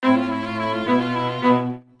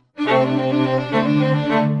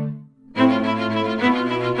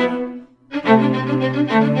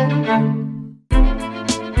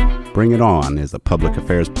Bring It On is a public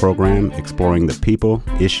affairs program exploring the people,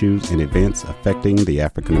 issues, and events affecting the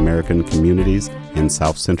African American communities in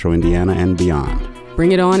South Central Indiana and beyond.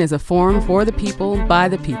 Bring It On is a forum for the people, by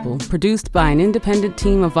the people, produced by an independent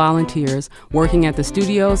team of volunteers working at the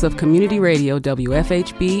studios of Community Radio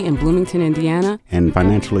WFHB in Bloomington, Indiana, and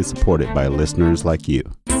financially supported by listeners like you.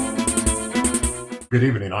 Good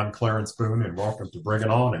evening, I'm Clarence Boone, and welcome to Bring It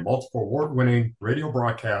On, a multiple award-winning radio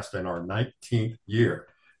broadcast in our 19th year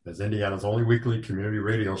as Indiana's only weekly community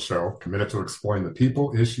radio show committed to exploring the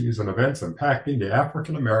people, issues, and events impacting the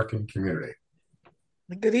African American community.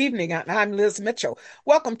 Good evening, I'm Liz Mitchell.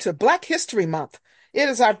 Welcome to Black History Month. It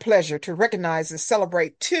is our pleasure to recognize and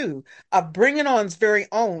celebrate two of Bring It On's very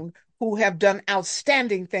own who have done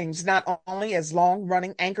outstanding things, not only as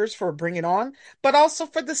long-running anchors for Bring It On, but also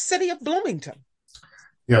for the city of Bloomington.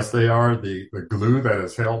 Yes, they are the glue that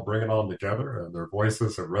has held Bring It On together, and their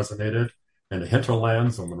voices have resonated in the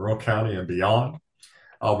hinterlands of Monroe County and beyond.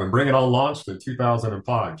 When Bring It On launched in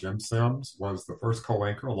 2005, Jim Sims was the first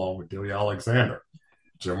co-anchor along with Delia Alexander.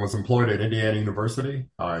 Jim was employed at Indiana University.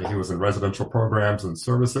 He was in residential programs and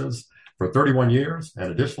services for 31 years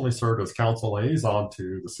and additionally served as council liaison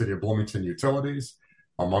to the City of Bloomington Utilities,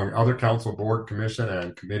 among other council, board, commission,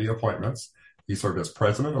 and committee appointments. He served as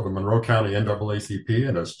president of the Monroe County NAACP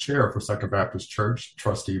and as chair for Second Baptist Church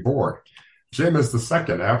Trustee Board. Jim is the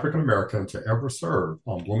second African-American to ever serve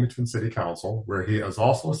on Bloomington City Council, where he has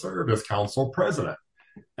also served as council president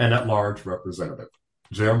and at-large representative.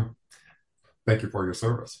 Jim, thank you for your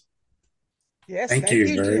service. Yes, thank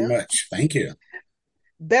you very much. Thank you.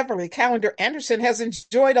 Beverly Callender Anderson has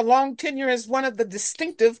enjoyed a long tenure as one of the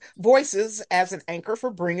distinctive voices as an anchor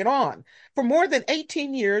for Bring It On. For more than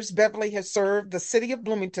 18 years, Beverly has served the city of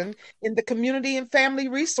Bloomington in the Community and Family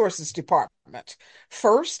Resources Department.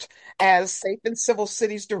 First, as Safe and Civil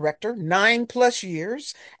Cities Director, 9+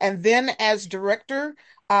 years, and then as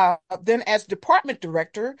Department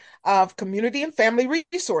Director of Community and Family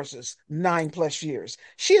Resources, 9+ years.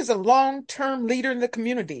 She is a long-term leader in the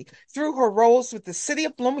community through her roles with the City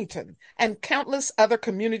of Bloomington and countless other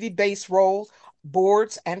community-based roles,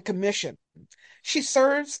 boards, and commissions. She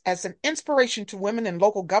serves as an inspiration to women in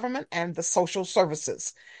local government and the social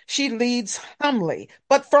services. She leads humbly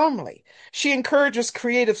but firmly. She encourages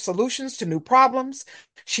creative solutions to new problems.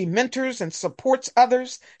 She mentors and supports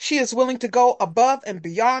others. She is willing to go above and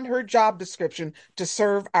beyond her job description to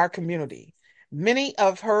serve our community. Many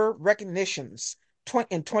of her recognitions.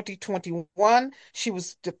 In 2021, she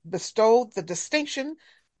was bestowed the distinction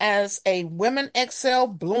as a Women Excel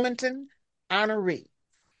Bloomington honoree.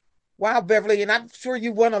 Wow, Beverly, and I'm sure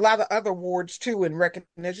you won a lot of other awards too in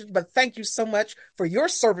recognition, but thank you so much for your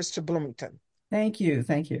service to Bloomington. Thank you.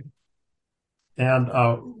 Thank you. And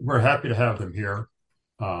we're happy to have them here.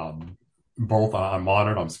 Both, I'm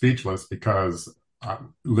honored, I'm speechless because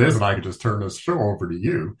Liz and I could just turn this show over to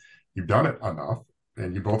you. You've done it enough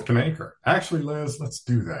and you both can anchor. Actually, Liz, let's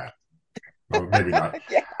do that. Well, maybe not.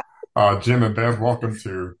 Yeah. Jim and Bev, welcome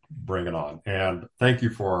to Bring It On. And thank you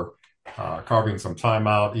for carving some time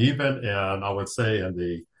out, even in, I would say, in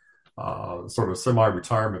the sort of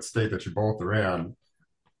semi-retirement state that you both are in.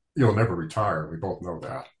 You'll never retire. We both know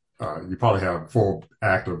that. You probably have full,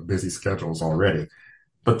 active, busy schedules already.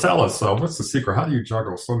 But tell us, what's the secret? How do you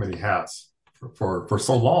juggle so many hats for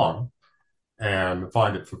so long and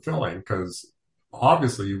find it fulfilling? Because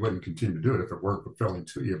obviously you wouldn't continue to do it if it weren't fulfilling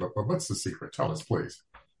to you. But what's the secret? Tell us, please.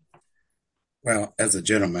 Well, as a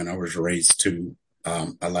gentleman, I was raised to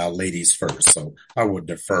allow ladies first, so I would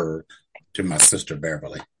defer to my sister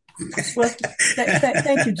Beverly. Well,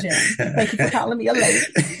 thank you, Jim. Thank you for calling me a lady.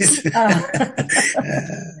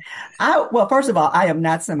 Well, first of all, I am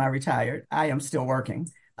not semi-retired. I am still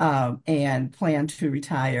working and plan to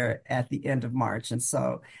retire at the end of March. And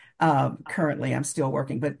so currently I'm still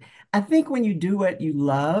working. But I think when you do what you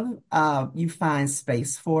love, you find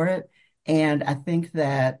space for it. And I think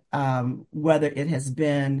that whether it has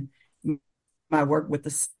been my work with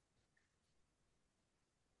the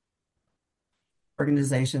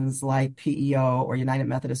organizations like PEO or United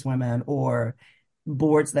Methodist Women or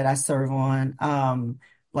boards that I serve on,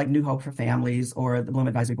 like New Hope for Families or the Bloom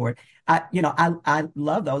Advisory Board. I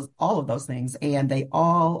love all of those things, and they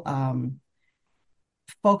all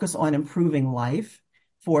focus on improving life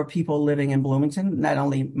for people living in Bloomington. Not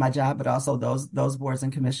only my job, but also those boards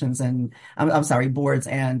and commissions and boards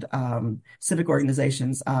and civic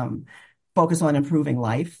organizations focus on improving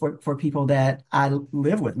life for people that I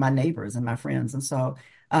live with, my neighbors and my friends. And so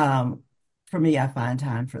for me, I find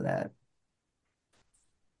time for that.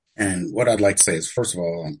 And what I'd like to say is, first of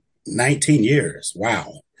all, 19 years.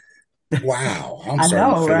 Wow. Wow, I'm I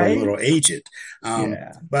starting to know, feel a right? little aged.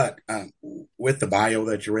 Yeah. But with the bio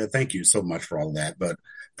that you read, thank you so much for all that. But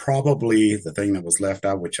probably the thing that was left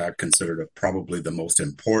out, which I considered probably the most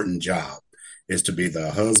important job, is to be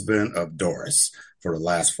the husband of Doris for the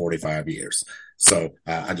last 45 years. So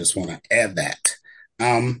I just want to add that.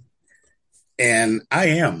 Um, and I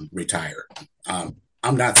am retired.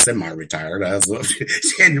 I'm not semi-retired. As of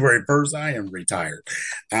January 1st, I am retired.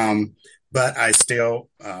 Um, but I still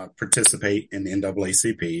participate in the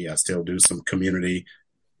NAACP. I still do some community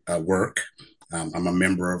work. I'm a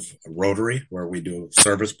member of Rotary, where we do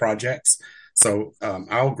service projects. So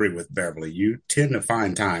I'll agree with Beverly. You tend to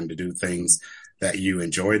find time to do things that you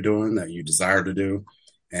enjoy doing, that you desire to do.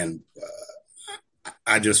 And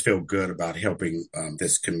I just feel good about helping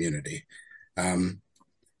this community. Um,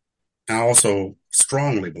 I also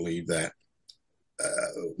strongly believe that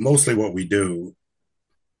mostly what we do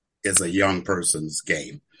is a young person's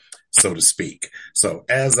game, so to speak. So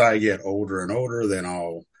as I get older and older, then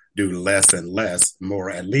I'll do less and less, more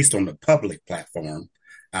at least on the public platform,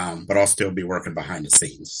 but I'll still be working behind the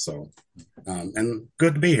scenes. So, and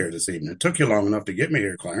good to be here this evening. It took you long enough to get me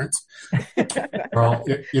here, Clarence. Well,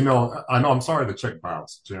 I know I'm sorry the check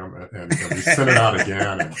bounced, Jim, and we sent it out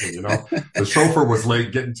again. And, the chauffeur was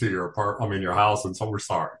late getting to your house, and so we're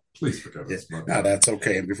sorry. Please forgive us. Yeah, no, that's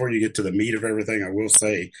okay. And before you get to the meat of everything, I will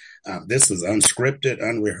say this is unscripted,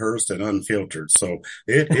 unrehearsed, and unfiltered. So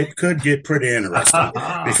it could get pretty interesting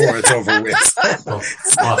before it's over with.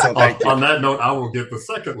 On that note, I will get the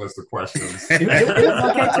second list of questions. It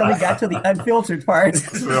was okay till we got to the unfiltered part.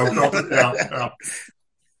 Yeah.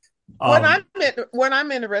 What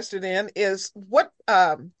I'm interested in is what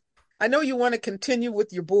I know you want to continue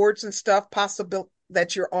with your boards and stuff, possible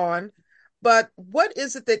that you're on, but what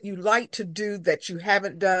is it that you like to do that you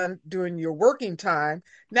haven't done during your working time?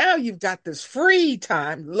 Now you've got this free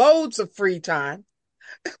time, loads of free time.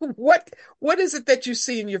 What is it that you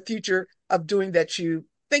see in your future of doing that you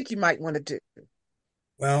think you might want to do?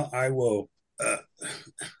 Well, I will.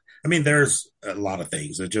 There's a lot of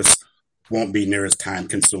things. It just won't be near as time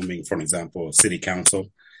consuming, for example, city council.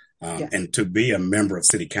 Yes. And to be a member of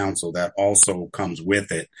city council, that also comes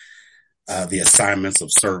with it the assignments of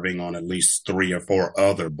serving on at least 3 or 4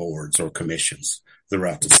 other boards or commissions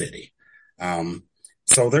throughout the city.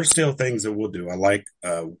 So there's still things that we'll do. I like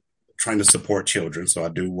trying to support children. So I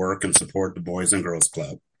do work and support the Boys and Girls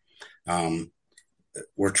Club.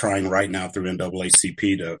 We're trying right now through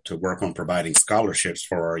NAACP to work on providing scholarships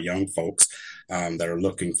for our young folks that are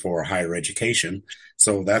looking for higher education.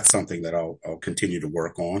 So that's something that I'll continue to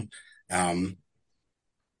work on.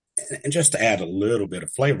 And just to add a little bit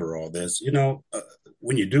of flavor to all this,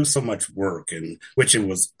 when you do so much work, and which it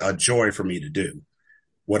was a joy for me to do,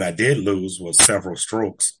 what I did lose was several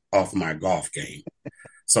strokes off my golf game.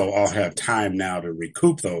 So I'll have time now to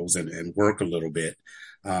recoup those and work a little bit.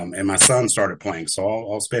 And my son started playing, so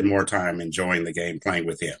I'll spend more time enjoying the game, playing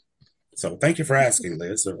with him. So thank you for asking,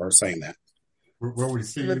 Liz, or saying that. Will we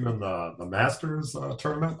see you in the Masters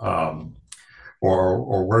tournament?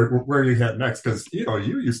 Or where you head next? Because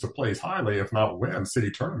you used to place highly, if not win, city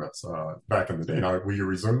tournaments back in the day. Now, will you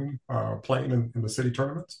resume playing in the city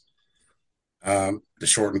tournaments? The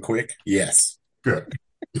short and quick, yes. Good.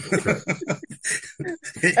 And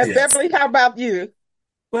yes. Beverly, how about you?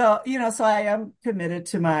 Well, so I am committed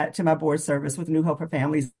to my board service with New Hope for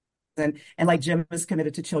Families, and like Jim is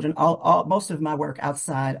committed to children. Most of my work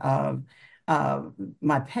outside of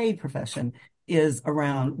my paid profession is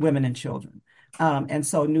around women and children. And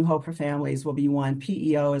so New Hope for Families will be one.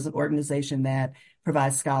 PEO is an organization that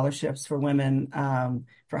provides scholarships for women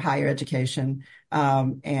for higher education.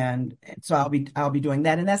 And so I'll be doing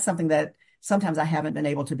that. And that's something that sometimes I haven't been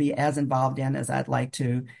able to be as involved in as I'd like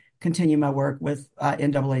to. Continue my work with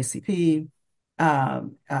NAACP,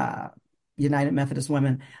 United Methodist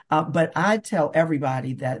Women. But I tell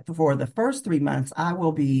everybody that for the first 3 months, I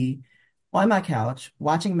will be on my couch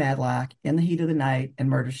watching Matlock, In the Heat of the Night, and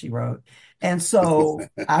Murder, She Wrote. And so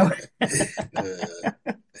that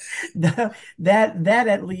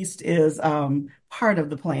at least is part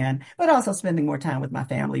of the plan, but also spending more time with my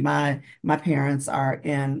family. My parents are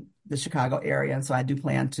in the Chicago area, and so I do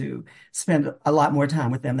plan to spend a lot more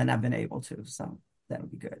time with them than I've been able to. So that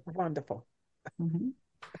would be good. Wonderful. Mm-hmm.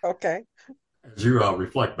 Okay. As you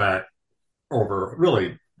reflect back over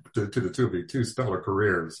really to the two stellar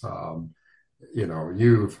careers,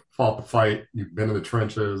 you've fought the fight, you've been in the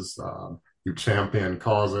trenches, you championed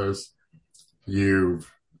causes,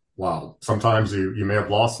 sometimes you may have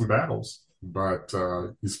lost some battles, but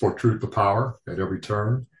you spoke truth to power at every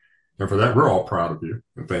turn. And for that, we're all proud of you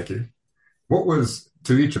and thank you. What was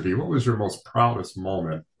to each of you, what was your most proudest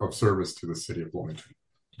moment of service to the city of Bloomington?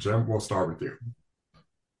 Jim, we'll start with you.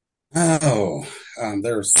 Oh,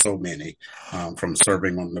 there are so many, from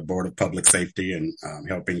serving on the Board of Public Safety and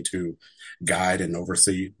helping to guide and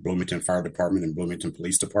oversee Bloomington Fire Department and Bloomington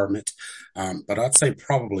Police Department. But I'd say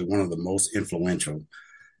probably one of the most influential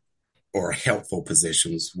or helpful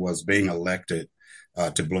positions was being elected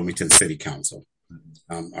to Bloomington City Council.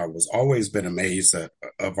 I was always been amazed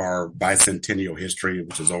of our bicentennial history,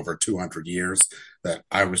 which is over 200 years, that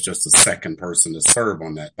I was just the second person to serve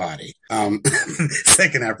on that body.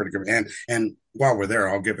 Second African and while we're there,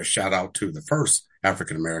 I'll give a shout out to the first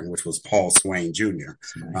African American, which was Paul Swain Jr.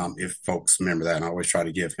 If folks remember that, and I always try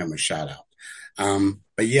to give him a shout out.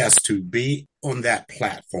 But yes, to be on that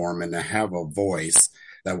platform and to have a voice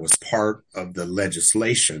that was part of the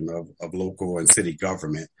legislation of local and city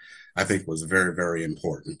government, I think was very, very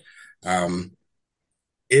important.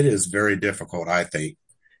 It is very difficult, I think,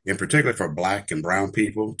 in particular for Black and brown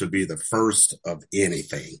people, to be the first of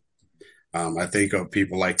anything. I think of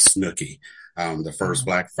people like Snooky, the first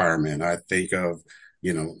Black fireman. I think of,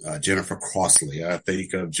 Jennifer Crossley. I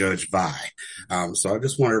think of Judge Vi. So I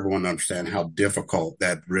just want everyone to understand how difficult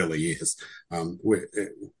that really is.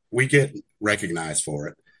 We get recognized for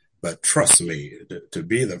it, but trust me, to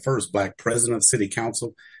be the first Black president of City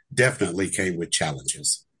Council definitely came with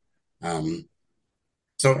challenges. And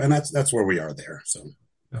that's where we are there. So,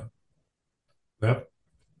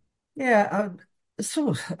 yeah.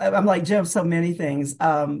 So I'm like Jim, so many things.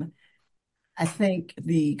 I think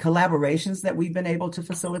the collaborations that we've been able to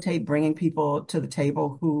facilitate, bringing people to the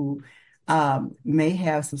table who may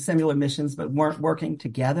have some similar missions but weren't working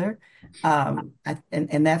together,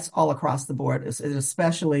 and that's all across the board. It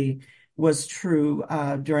especially was true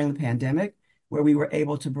during the pandemic, where we were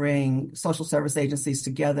able to bring social service agencies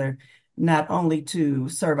together, not only to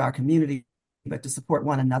serve our community, but to support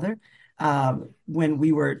one another when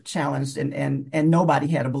we were challenged and nobody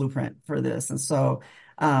had a blueprint for this. And so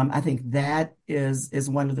I think that is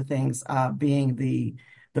one of the things, being the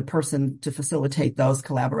person to facilitate those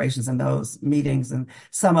collaborations and those meetings, and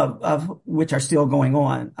some of which are still going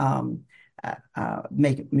on,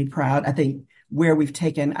 make me proud. I think where we've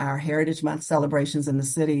taken our Heritage Month celebrations in the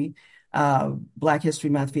city, Black History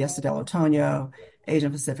Month, Fiesta del Otoño,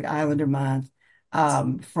 Asian Pacific Islander Month,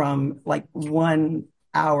 from like 1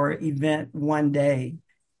 hour event one day.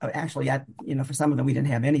 Actually, for some of them, we didn't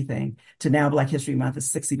have anything, to now Black History Month is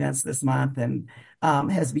 6 events this month, and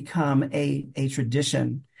has become a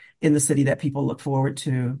tradition in the city that people look forward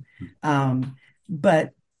to.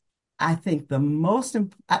 But I think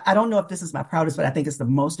I don't know if this is my proudest, but I think it's the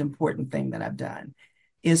most important thing that I've done,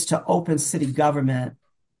 is to open city government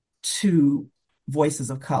to voices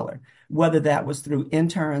of color, whether that was through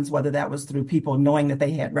interns, whether that was through people knowing that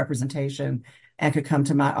they had representation and could come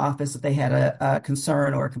to my office if they had a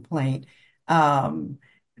concern or a complaint.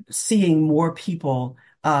 Seeing more people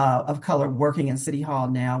of color working in City Hall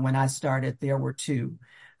now. When I started, there were 2.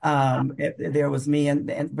 There was me,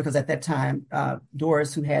 and because at that time,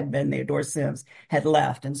 Doris, who had been there, Doris Sims, had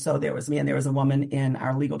left. And so there was me, and there was a woman in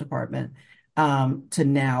our legal department, to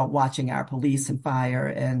now watching our police and fire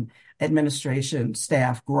and administration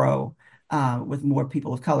staff grow with more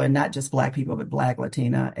people of color, not just Black people, but Black,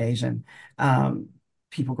 Latina, Asian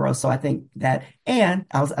people grow. So I think that, and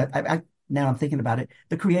now I'm thinking about it,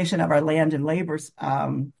 the creation of our land and labor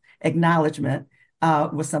acknowledgement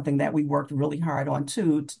was something that we worked really hard on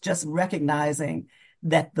too, just recognizing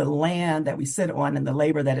that the land that we sit on and the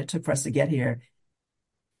labor that it took for us to get here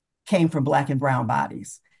came from Black and brown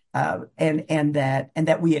bodies. And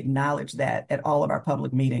that we acknowledge that at all of our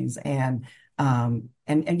public meetings, and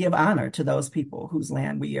give honor to those people whose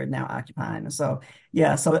land we are now occupying. And so,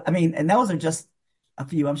 yeah, so I mean, and those are just a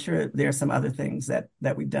few. I'm sure there are some other things that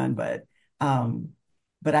we've done, but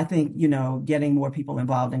I think, getting more people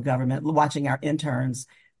involved in government, watching our interns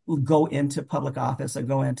go into public office or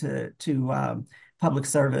go into public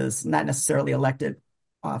service, not necessarily elected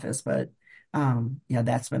office, but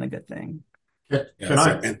that's been a good thing.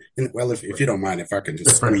 If you don't mind, if I can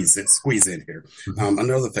just squeeze in here.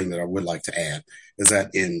 Another thing that I would like to add is that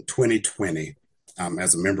in 2020,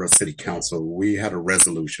 as a member of City Council, we had a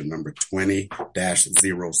resolution number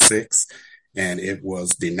 20-06, and it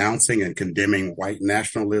was denouncing and condemning white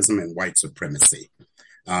nationalism and white supremacy.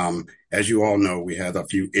 As you all know, we had a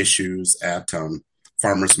few issues at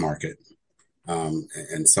Farmers Market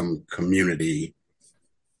and some community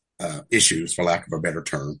issues, for lack of a better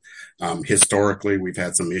term. Historically, we've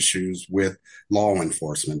had some issues with law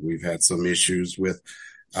enforcement. We've had some issues with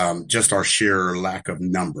just our sheer lack of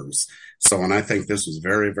numbers. So, and I think this was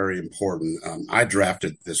very, very important. I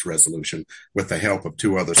drafted this resolution with the help of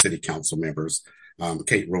two other city council members,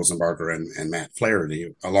 Kate Rosenberger and Matt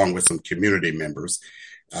Flaherty, along with some community members.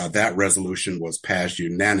 That resolution was passed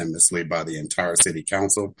unanimously by the entire city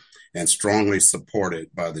council and strongly supported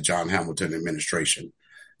by the John Hamilton administration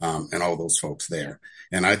and all those folks there.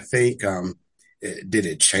 And I think, did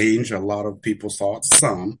it change a lot of people's thoughts?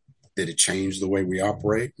 Some. Did it change the way we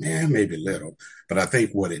operate? Yeah, maybe a little. But I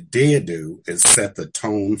think what it did do is set the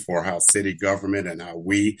tone for how city government and how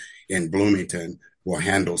we in Bloomington will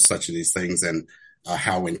handle such of these things and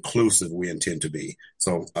how inclusive we intend to be.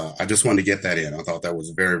 So I just wanted to get that in. I thought that was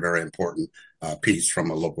a very, very important piece from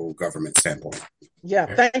a local government standpoint.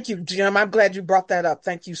 Yeah, thank you, Jim. I'm glad you brought that up.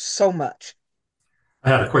 Thank you so much. I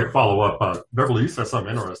had a quick follow-up. Beverly, you said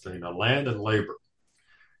something interesting, land and labor.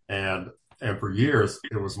 And for years,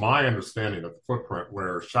 it was my understanding of the footprint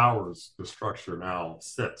where Showers, the structure now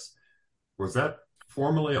sits. Was that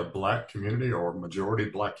formerly a Black community or majority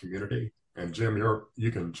Black community? And Jim,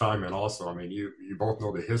 you can chime in also. I mean, you both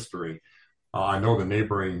know the history. I know the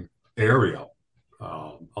neighboring area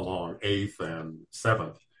along 8th and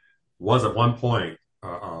 7th was at one point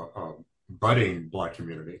a budding Black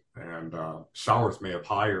community. And Showers may have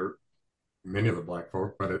hired many of the Black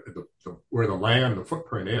folk, but where the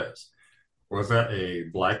footprint is, was that a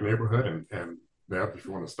Black neighborhood? And Deb, if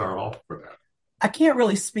you want to start off with that. I can't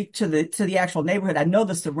really speak to the actual neighborhood. I know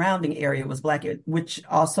the surrounding area was Black, which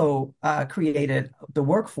also created the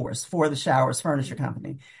workforce for the Showers Furniture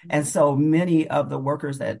Company. And so many of the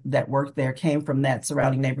workers that worked there came from that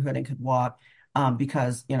surrounding neighborhood and could walk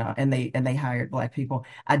because, and they hired Black people.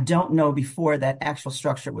 I don't know before that actual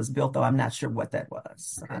structure was built, though. I'm not sure what that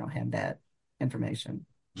was. Okay. I don't have that information.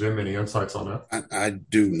 Jim, any insights on that? I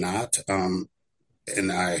do not. And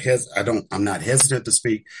I'm not hesitant to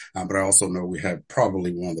speak, but I also know we have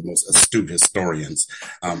probably one of the most astute historians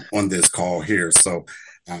on this call here. So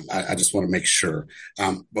I just want to make sure.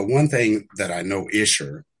 But one thing that I know is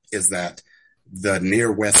sure is that the near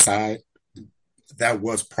West Side, that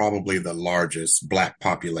was probably the largest Black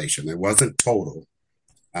population. It wasn't total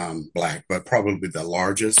Black, but probably the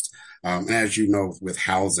largest. And as you know, with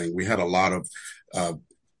housing, we had a lot of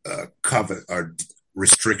covenant or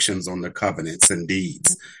restrictions on the covenants and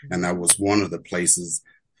deeds. And that was one of the places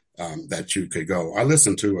that you could go. I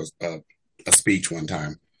listened to a speech one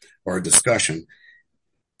time or a discussion,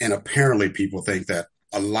 and apparently people think that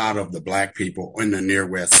a lot of the Black people in the near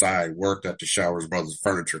West Side worked at the Showers Brothers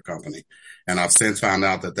Furniture Company. And I've since found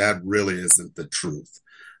out that really isn't the truth.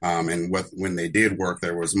 And when they did work,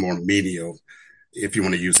 there was more menial, if you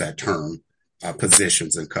want to use that term,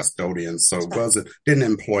 positions and custodians. So it didn't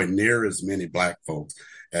employ near as many Black folks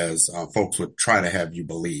as folks would try to have you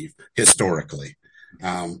believe historically.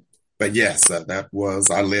 But yes,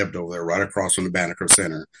 I lived over there right across from the Banneker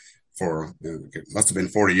Center for, it must have been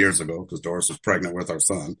 40 years ago because Doris was pregnant with our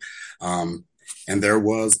son. And there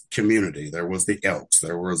was community. There was the Elks.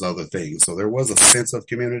 There was other things. So there was a sense of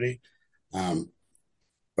community.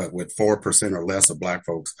 But with 4% or less of Black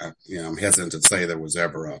folks, I'm hesitant to say there was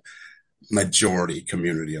ever a majority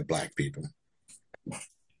community of Black people.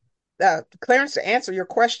 Clarence, to answer your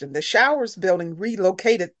question, the Showers building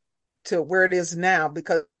relocated to where it is now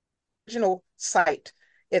because the original site,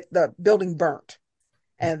 the building burnt.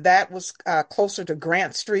 And that was closer to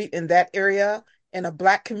Grant Street in that area in a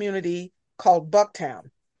Black community called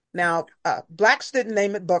Bucktown. Now, Blacks didn't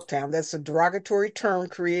name it Bucktown. That's a derogatory term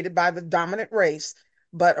created by the dominant race.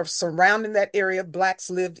 But surrounding that area,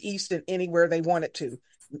 Blacks lived east and anywhere they wanted to.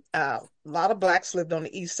 A lot of Blacks lived on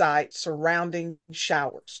the east side surrounding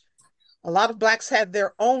Showers. A lot of Blacks had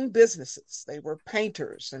their own businesses. They were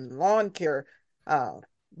painters and lawn care,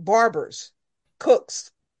 barbers,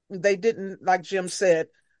 cooks. They didn't, like Jim said,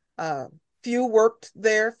 few worked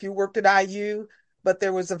there, few worked at IU, but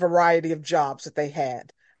there was a variety of jobs that they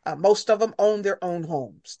had. Most of them owned their own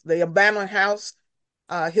homes. The abandoned house,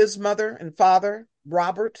 his mother and father,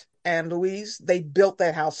 Robert and Louise, they built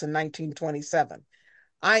that house in 1927.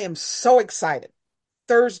 I am so excited.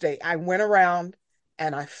 Thursday, I went around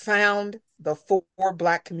and I found the 4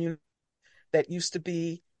 Black communities that used to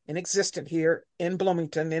be in existence here in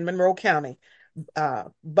Bloomington, in Monroe County.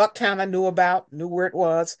 Bucktown I knew where it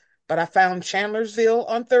was, but I found Chandlersville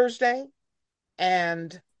on Thursday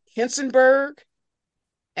and Hinsonburg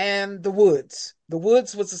and the Woods. The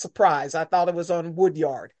Woods was a surprise. I thought it was on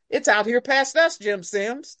Woodyard. It's out here past us, Jim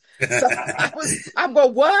Sims. So I'm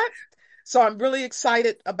going, what? So I'm really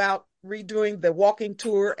excited about redoing the walking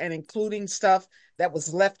tour and including stuff that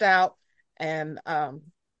was left out. And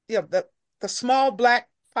the small Black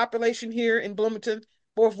population here in Bloomington,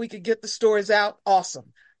 Or if we could get the stories out,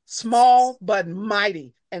 awesome. Small but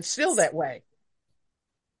mighty, and still that way.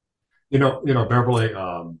 Beverly,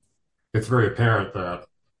 it's very apparent that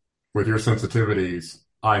with your sensitivities,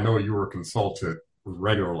 I know you were consulted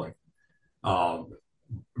regularly um,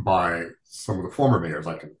 by some of the former mayors.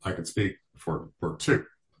 I can speak for two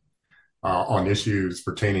on issues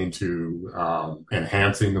pertaining to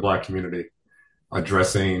enhancing the Black community,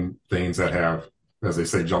 addressing things that have, as they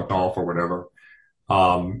say, jumped off or whatever.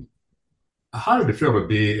 Um, how did it feel to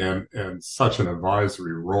be in such an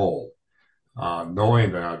advisory role,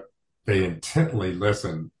 knowing that they intently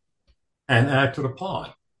listen and acted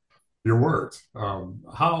upon your words?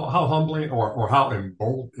 How humbling or how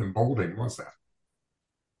emboldening was that?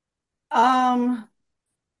 Um,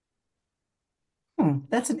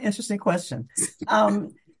 that's an interesting question.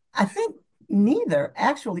 I think neither,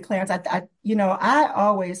 actually, Clarence. I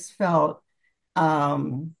always felt,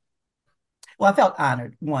 um, well, I felt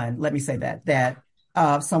honored. One, let me say that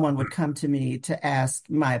someone would come to me to ask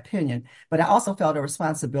my opinion, but I also felt a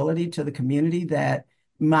responsibility to the community that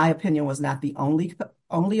my opinion was not the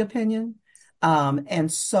only opinion.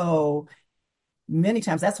 And so many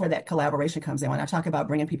times that's where that collaboration comes in. When I talk about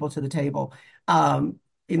bringing people to the table,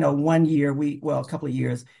 one year a couple of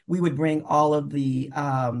years, we would bring all of the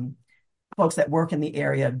folks that work in the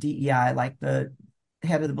area of DEI, like the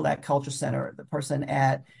head of the Black Culture Center, the person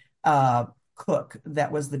at Cook,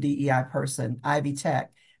 that was the DEI person, Ivy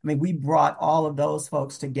Tech. I mean, we brought all of those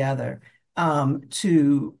folks together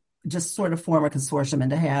to just sort of form a consortium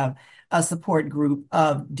and to have a support group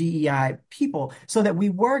of DEI people so that we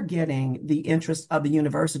were getting the interest of the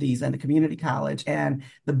universities and the community college and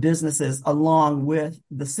the businesses along with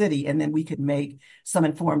the city. And then we could make some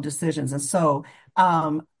informed decisions. And so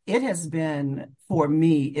it has been, for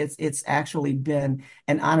me, it's actually been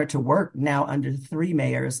an honor to work now under three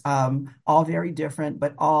mayors, all very different,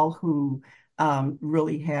 but all who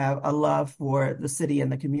really have a love for the city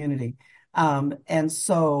and the community. And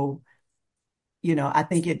so,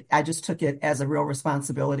 I just took it as a real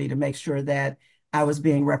responsibility to make sure that I was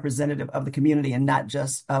being representative of the community and not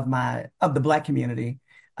just of the Black community,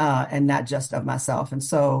 and not just of myself. And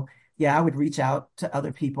so, yeah, I would reach out to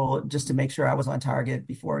other people just to make sure I was on target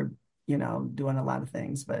before, doing a lot of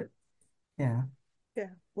things. But yeah. Yeah.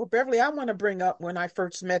 Well, Beverly, I want to bring up when I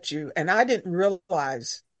first met you, and I didn't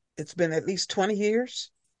realize it's been at least 20 years.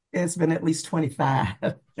 It's been at least 25.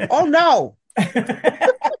 Oh, no.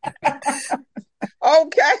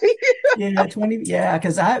 Okay. Yeah, 20. Yeah,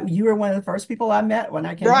 because you were one of the first people I met when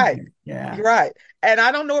I came Right. here. Yeah. Right. And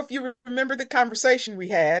I don't know if you remember the conversation we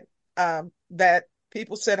had, that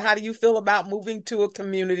people said, how do you feel about moving to a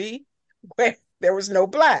community where there was no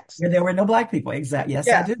Blacks? Yeah, there were no Black people. Exactly. Yes,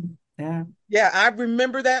 I Yeah. do. Yeah. Yeah. I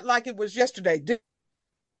remember that like it was yesterday,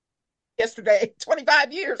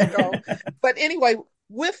 25 years ago. But anyway,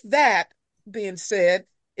 with that being said,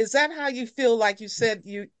 is that how you feel? Like you said,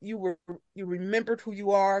 you remembered who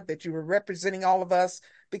you are, that you were representing all of us?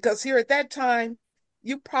 Because here at that time,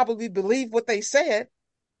 you probably believed what they said,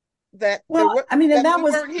 that Well, I mean, and that that we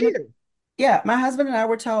was, weren't here. yeah, my husband and I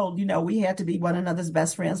were told, we had to be one another's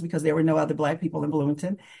best friends because there were no other Black people in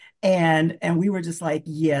Bloomington. And we were just like,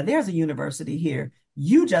 yeah, there's a university here.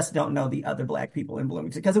 You just don't know the other Black people in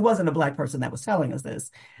Bloomington, because it wasn't a Black person that was telling us this.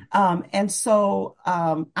 And so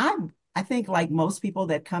I think, like most people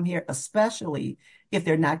that come here, especially if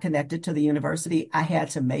they're not connected to the university, I had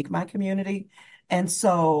to make my community. And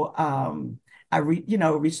so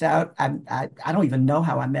reached out. I don't even know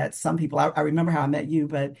how I met some people. I remember how I met you,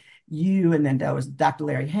 but you, and then there was Dr.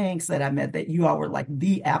 Larry Hanks that I met, that you all were like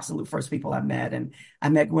the absolute first people I met. And I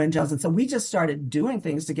met Gwen Jones. And so we just started doing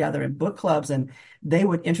things together in book clubs, and they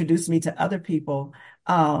would introduce me to other people.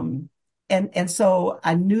 And so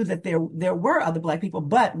I knew that there were other Black people,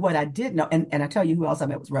 but what I did know, and I tell you who else I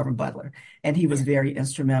met, was Reverend Butler, and he was very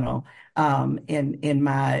instrumental in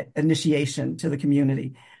my initiation to the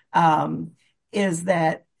community. Is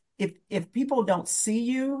that if people don't see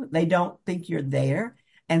you, they don't think you're there.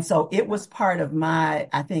 And so it was part of my,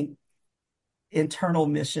 I think, internal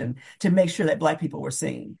mission to make sure that Black people were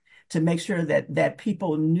seen, to make sure that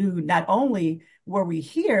people knew not only were we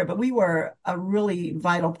here, but we were a really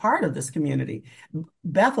vital part of this community.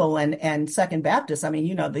 Bethel and Second Baptist, I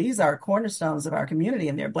mean, these are cornerstones of our community,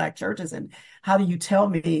 and they're Black churches. And how do you tell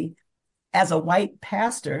me as a white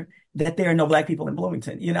pastor that there are no Black people in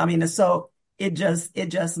Bloomington? I mean, and so it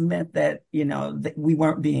just meant that, that we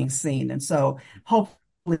weren't being seen. And so hopefully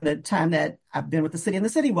the time that I've been with the city, and the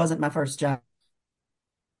city wasn't my first job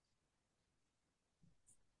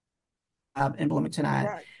in Bloomington,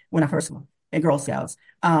 Right. when I first and Girl Scouts.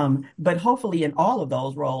 But hopefully in all of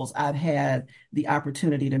those roles, I've had the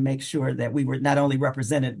opportunity to make sure that we were not only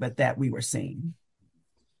represented, but that we were seen.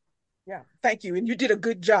 Yeah, thank you. And you did a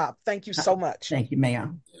good job. Thank you so much. Thank you,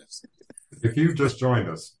 ma'am. Yes. If you've just joined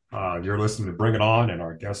us, you're listening to Bring It On, and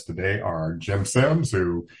our guests today are Jim Sims,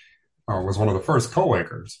 who was one of the first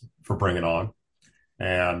co-anchors for Bring It On,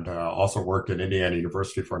 and also worked at Indiana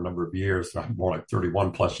University for a number of years, more like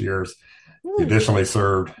 31 plus years. He additionally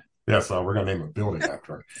served, yes, we're going to name a building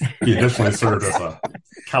after him. He additionally served as a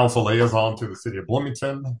council liaison to the city of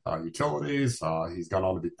Bloomington, utilities. He's gone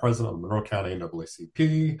on to be president of Monroe County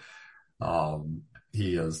NAACP.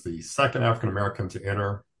 He is the second African-American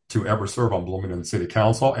to ever serve on Bloomington City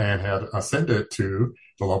Council, and had ascended to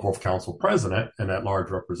the level of council president and at-large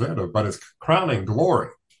representative. But his crowning glory,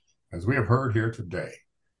 as we have heard here today,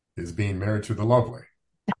 is being married to the lovely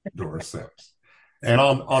Doris Sims. And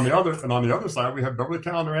on the other side, we have Beverly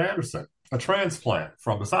Calendar Anderson, a transplant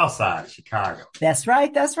from the South Side of Chicago. That's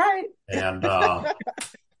right. That's right. And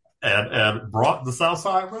brought the South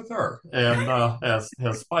Side with her, and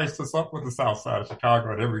has spiced us up with the South Side of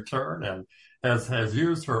Chicago at every turn, and has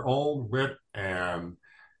used her own wit and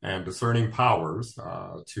discerning powers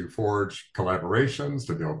to forge collaborations,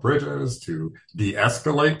 to build bridges, to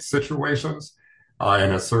de-escalate situations,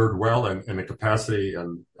 and has served well in the capacity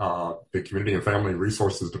in the Community and Family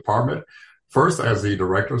Resources Department, first as the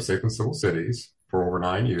Director of Safe and Civil Cities for over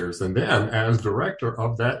 9 years, and then as Director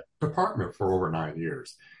of that department for over 9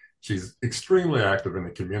 years. She's extremely active in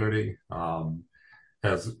the community,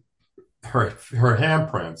 has her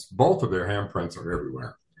handprints, both of their handprints are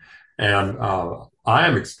everywhere. And I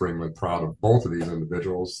am extremely proud of both of these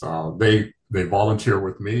individuals. They volunteer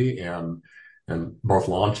with me and both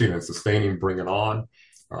launching and sustaining Bring It On.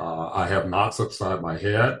 I have not set aside my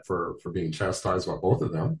head for being chastised by both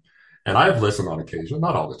of them. And I have listened on occasion,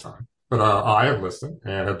 not all the time, but I have listened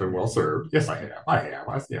and have been well served. Yes, I have.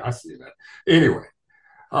 I see that. Anyway,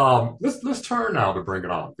 let's turn now to Bring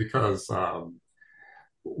It On, because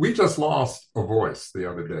we just lost a voice the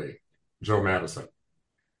other day, Joe Madison,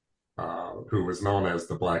 who was known as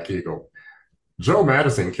the Black Eagle. Joe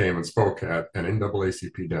Madison came and spoke at an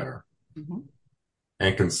NAACP dinner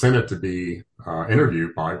and consented to be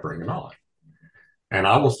interviewed by Bring It On. And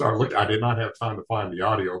I will start looking. I did not have time to find the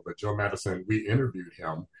audio, but Joe Madison, we interviewed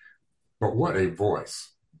him. But what a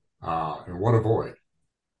voice, and what a void.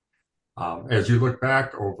 As you look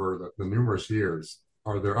back over the numerous years,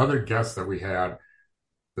 are there other guests that we had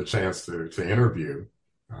the chance to interview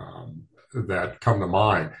that come to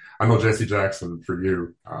mind? I know Jesse Jackson for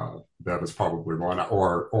you, that is probably one,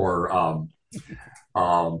 or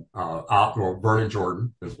Vernon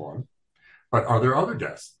Jordan is one. But are there other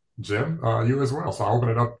guests? Jim, you as well. So I'll open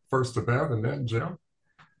it up first to Bev and then Jim.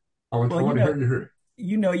 I want to hear you here.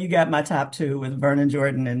 You know, you got my top two with Vernon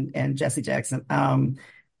Jordan and Jesse Jackson.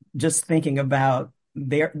 Just thinking about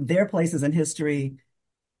their places in history,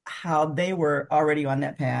 how they were already on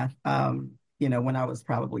that path, when I was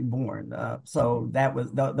probably born. So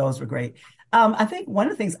those were great. I think one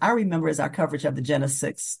of the things I remember is our coverage of the Jena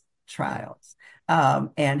 6 trials,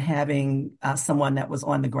 and having someone that was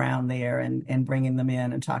on the ground there and bringing them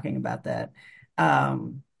in and talking about that. I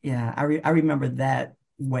remember that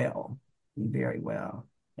well, very well.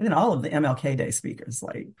 And then all of the MLK Day speakers,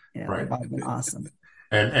 right. They've all been awesome.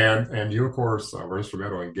 And you, of course, were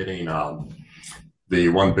instrumental in getting the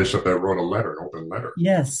one bishop that wrote an open letter.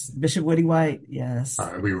 Yes, Bishop Woody White, yes.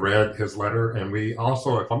 We read his letter, and we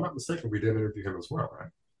also, if I'm not mistaken, we did interview him as well, right?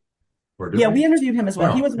 We interviewed him as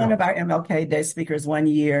well. He was one of our MLK Day speakers one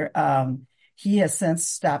year. He has since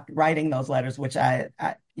stopped writing those letters, which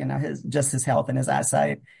his health and his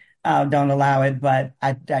eyesight don't allow it, but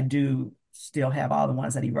I do still have all the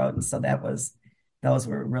ones that he wrote, and so those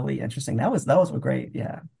were really interesting. Those were great,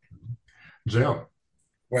 yeah. Jim.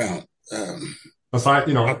 Well, aside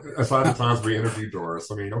the times we interviewed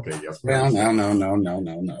Doris, I mean, okay, yes. Well,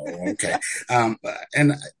 no. Okay.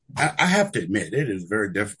 And I have to admit, it is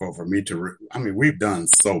very difficult for me we've done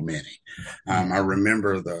so many. I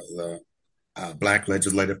remember the Black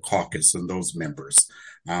Legislative Caucus and those members.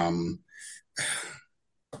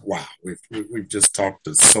 Wow, we've just talked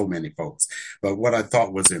to so many folks. But what I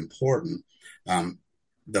thought was important,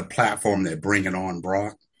 the platform that Bring It On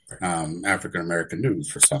brought, African American News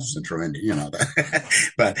for South Central India,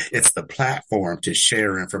 but it's the platform to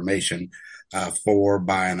share information for,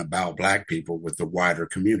 by, and about Black people with the wider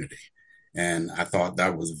community. And I thought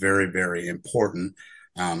that was very, very important.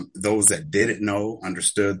 Those that didn't know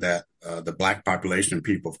understood that the Black population and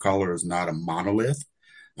people of color is not a monolith.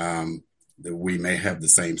 That we may have the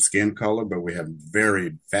same skin color, but we have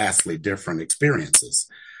very vastly different experiences.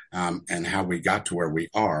 and how we got to where we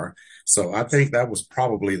are. So I think that was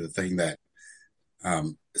probably the thing that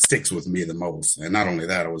sticks with me the most. And not only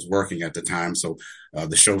that, I was working at the time. So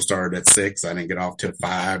the show started at 6. I didn't get off till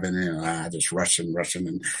 5, and I just rushing.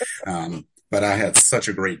 But I had such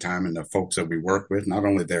a great time, and the folks that we worked with, not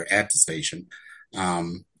only there at the station,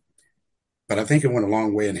 but I think it went a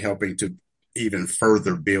long way in helping to even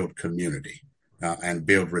further build community and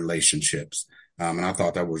build relationships. And I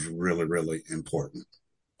thought that was really, really important.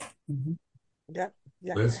 Mm-hmm. Yeah.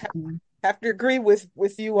 Liz? Have to agree with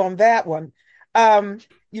you on that one.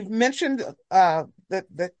 You've mentioned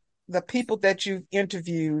the people that you've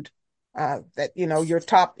interviewed, that your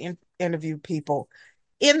top interview people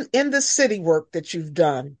in the city work that you've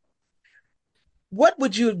done. What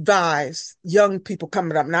would you advise young people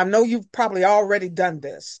coming up? Now, I know you've probably already done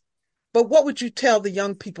this, but what would you tell the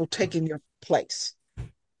young people taking your place,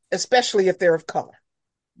 especially if they're of color?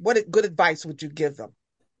 What good advice would you give them?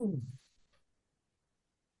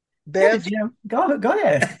 Bev? Jim, go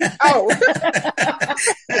ahead. Oh.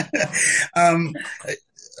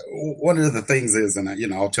 One of the things is,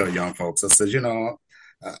 and I'll tell young folks, I said,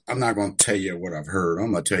 I'm not going to tell you what I've heard.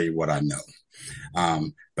 I'm going to tell you what I know.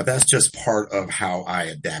 But that's just part of how I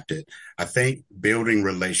adapted. I think building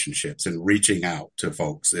relationships and reaching out to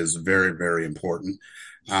folks is very, very important.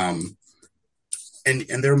 And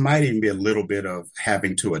there might even be a little bit of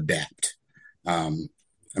having to adapt.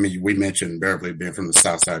 We mentioned Beverly being from the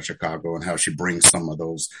South Side of Chicago and how she brings some of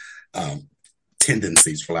those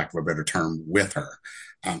tendencies, for lack of a better term, with her.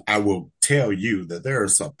 I will tell you that there are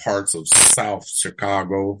some parts of South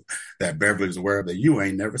Chicago that Beverly's aware of that you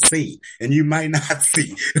ain't never seen, and you might not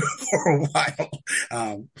see for a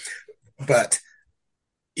while. But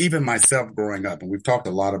even myself growing up, and we've talked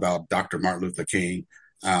a lot about Dr. Martin Luther King,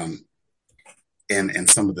 and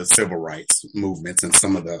some of the civil rights movements and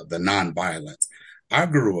some of the nonviolence. I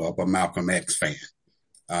grew up a Malcolm X fan.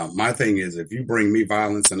 My thing is, if you bring me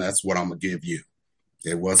violence, and that's what I'm going to give you.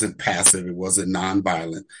 It wasn't passive. It wasn't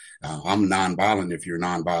nonviolent. I'm nonviolent if you're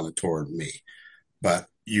nonviolent toward me. But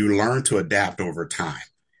you learn to adapt over time.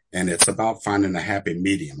 And it's about finding a happy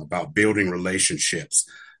medium, about building relationships.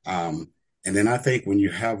 And then I think when you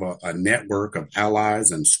have a network of allies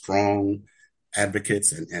and strong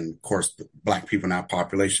advocates and of course, Black people in our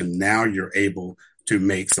population, now you're able to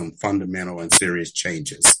make some fundamental and serious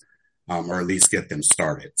changes, or at least get them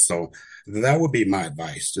started. So that would be my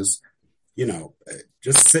advice.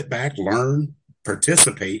 Just sit back, learn,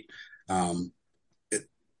 participate.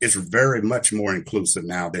 It's very much more inclusive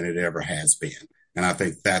now than it ever has been. And I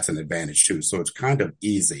think that's an advantage too. So it's kind of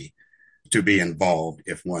easy to be involved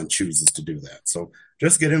if one chooses to do that. So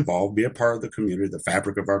just get involved, be a part of the community, the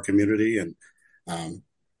fabric of our community, and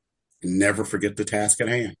never forget the task at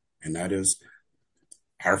hand. And that is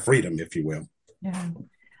our freedom, if you will. Yeah.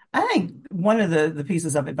 I think one of the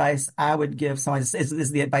pieces of advice I would give someone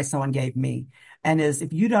is the advice someone gave me. And is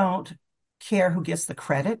if you don't care who gets the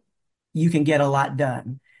credit, you can get a lot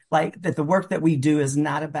done. Like that the work that we do is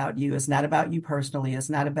not about you. It's not about you personally. It's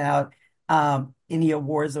not about any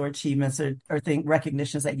awards or achievements or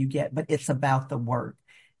recognitions that you get, but it's about the work.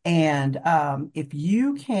 And if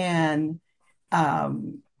you can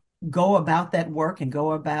go about that work and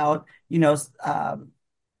go about,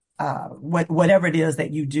 whatever it is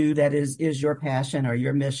that you do that is your passion or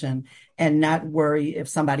your mission, and not worry if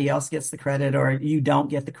somebody else gets the credit or you don't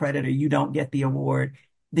get the credit or you don't get the award,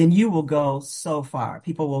 then you will go so far.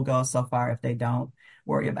 People will go so far if they don't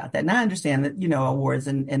worry about that. And I understand that, awards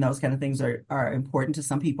and those kind of things are important to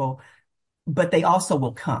some people, but they also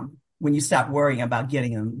will come. When you stop worrying about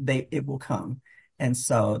getting them, it will come. And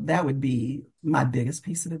so that would be my biggest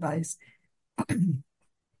piece of advice.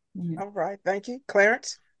 All right. Thank you.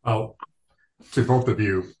 Clarence? Oh, to both of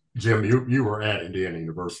you, Jim, you were at Indiana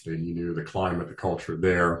University and you knew the climate, the culture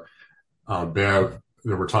there. Bev,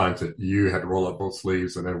 there were times that you had to roll up both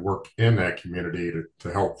sleeves and then work in that community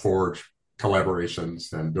to help forge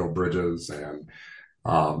collaborations and build bridges, and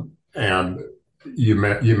you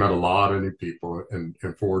met a lot of new people and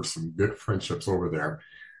forged some good friendships over there.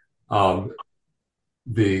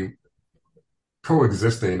 The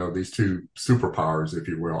coexisting of these two superpowers, if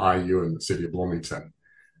you will, IU and the city of Bloomington.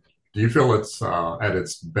 Do you feel it's at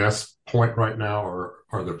its best point right now, or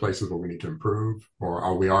are there places where we need to improve, or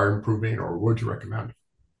are improving, or what would you recommend?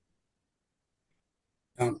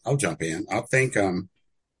 I'll jump in. I think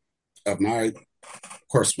of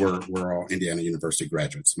course, we're all Indiana University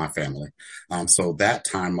graduates, my family. So that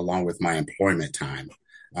time, along with my employment time,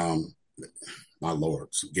 my Lord,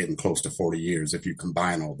 getting close to 40 years if you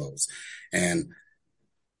combine all those. And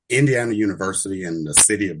Indiana University and the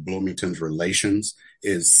city of Bloomington's relations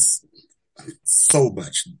is so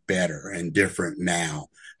much better and different now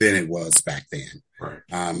than it was back then. Right.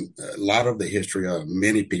 A lot of the history of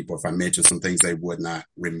many people, if I mention some things, they would not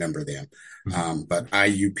remember them. But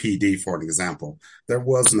IUPD, for an example, there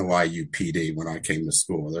was no IUPD when I came to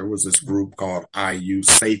school. There was this group called IU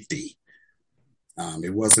Safety.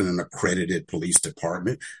 It wasn't an accredited police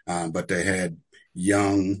department, but they had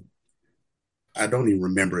young, I don't even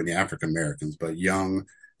remember any African Americans, but young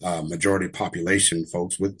majority population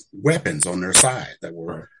folks with weapons on their side that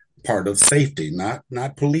were part of safety,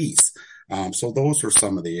 not police. So those were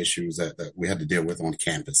some of the issues that we had to deal with on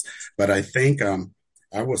campus. But I think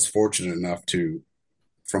I was fortunate enough to,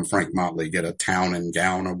 from Frank Motley, get a Town and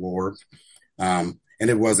Gown Award. And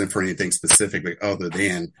it wasn't for anything specifically other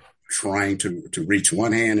than trying to reach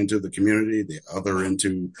one hand into the community, the other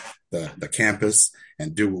into the campus,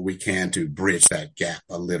 and do what we can to bridge that gap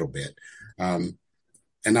a little bit.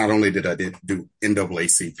 And not only did I do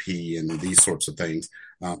NAACP and these sorts of things,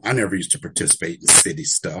 I never used to participate in city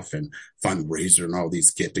stuff and fundraiser and all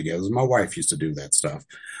these get-togethers. My wife used to do that stuff.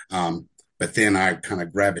 But then I kind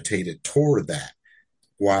of gravitated toward that.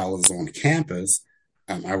 While I was on campus,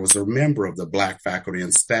 I was a member of the Black Faculty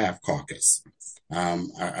and Staff Caucus.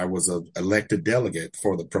 I was an elected delegate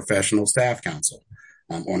for the Professional Staff Council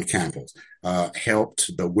on campus.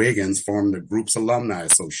 Helped the Wiggins form the group's alumni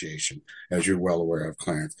association, as you're well aware of,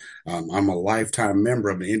 Clarence. I'm a lifetime member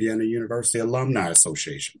of the Indiana University Alumni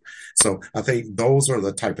Association. So I think those are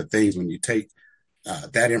the type of things when you take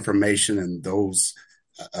that information and those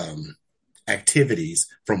activities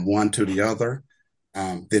from one to the other,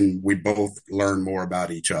 then we both learn more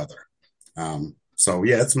about each other. So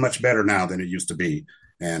yeah, it's much better now than it used to be.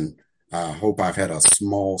 And I hope I've had a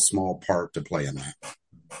small part to play in that.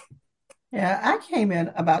 Yeah, I came in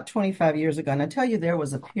about 25 years ago, and I tell you, there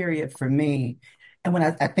was a period for me, and when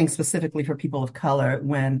I think specifically for people of color,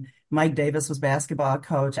 when Mike Davis was basketball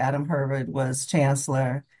coach, Adam Hervey was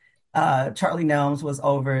chancellor, Charlie Nelms was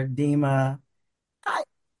over DEMA. We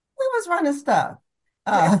was running stuff,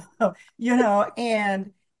 and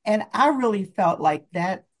I really felt like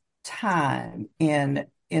that time in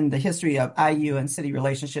the history of IU and city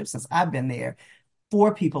relationships since I've been there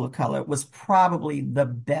for people of color was probably the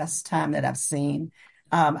best time that I've seen.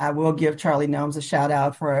 I will give Charlie Nelms a shout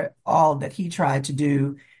out for all that he tried to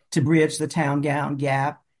do to bridge the town gown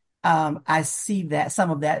gap. I see that some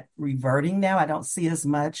of that reverting now. I don't see as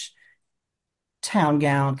much town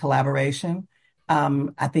gown collaboration.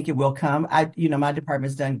 I think it will come. My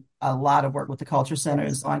department's done a lot of work with the culture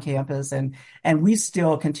centers on campus, and we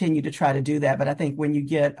still continue to try to do that. But I think when you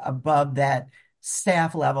get above that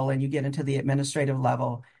staff level and you get into the administrative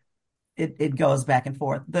level, it goes back and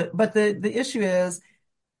forth. But the issue is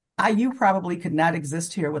IU probably could not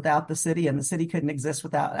exist here without the city, and the city couldn't exist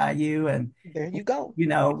without IU. And there you go.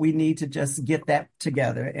 We need to just get that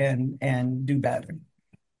together and do better.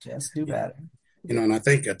 Just do better. And I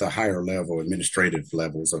think at the higher level, administrative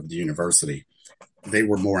levels of the university, they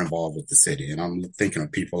were more involved with the city. And I'm thinking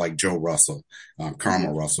of people like Joe Russell,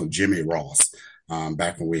 Carmel Russell, Jimmy Ross,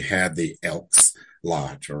 back when we had the Elks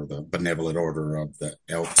Lodge, or the Benevolent Order of the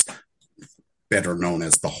Elks, better known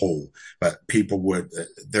as the Whole. But people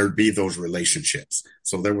there'd be those relationships.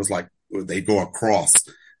 So there was they go across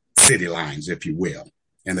city lines, if you will,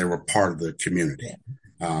 and they were part of the community.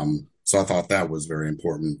 So I thought that was very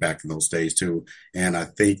important back in those days too. And I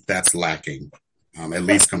think that's lacking, at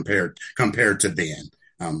least compared to then.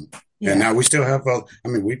 And now we still have,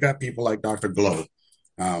 we've got people like Dr. Glow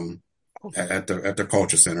at the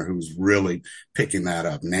Culture Center who's really picking that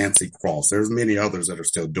up. Nancy Cross. There's many others that are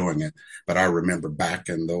still doing it, but I remember back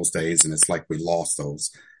in those days, and it's like we lost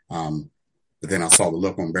those. But then I saw the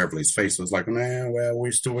look on Beverly's face. It was like,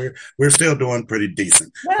 we're still doing pretty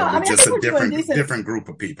decent. Well, we're just a different group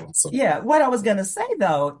of people. So yeah, what I was going to say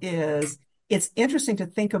though is it's interesting to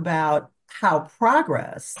think about how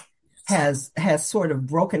progress has sort of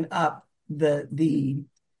broken up the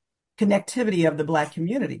connectivity of the Black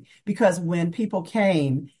community, because when people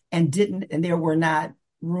came and there were not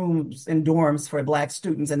rooms and dorms for Black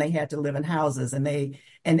students, and they had to live in houses, and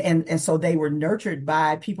so they were nurtured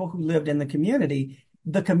by people who lived in the community.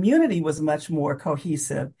 The community was much more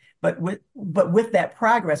cohesive, but with that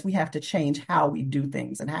progress, we have to change how we do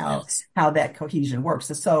things and how that cohesion works.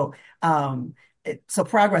 And so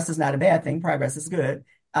progress is not a bad thing. Progress is good.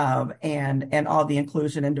 And all the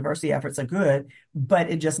inclusion and diversity efforts are good,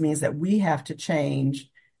 but it just means that we have to change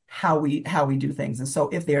how we do things. And so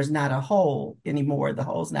if there's not a whole anymore, the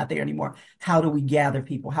whole's not there anymore, how do we gather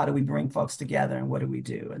people? How do we bring folks together? And what do we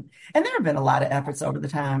do? And there have been a lot of efforts over the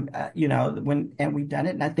time, and we've done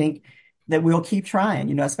it. And I think that we'll keep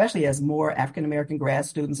trying, especially as more African American grad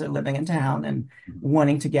students are living in town and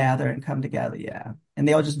wanting to gather and come together. Yeah. And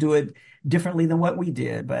they'll just do it differently than what we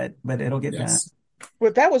did, but it'll get done.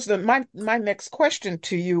 Well, that was my next question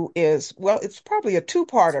to you is, well, it's probably a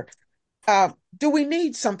two-parter. Do we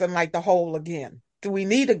need something like the Hole again? Do we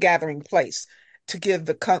need a gathering place to give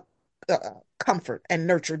the comfort and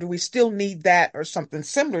nurture? Do we still need that or something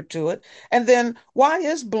similar to it? And then why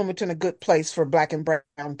is Bloomington a good place for Black and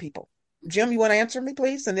brown people? Jim, you want to answer me,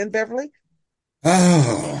 please? And then Beverly?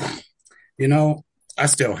 Oh, I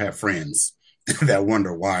still have friends that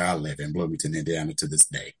wonder why I live in Bloomington, Indiana to this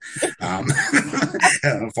day.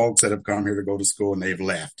 Folks that have come here to go to school and they've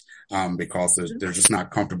left because they're just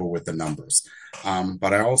not comfortable with the numbers.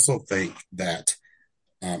 But I also think that,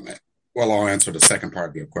 I'll answer the second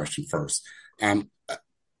part of your question first. I'm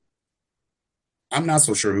not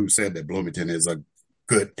so sure who said that Bloomington is a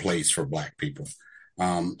good place for Black people.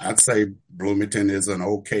 I'd say Bloomington is an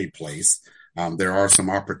okay place. There are some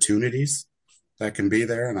opportunities that can be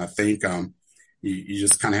there. And I think you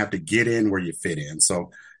just kind of have to get in where you fit in.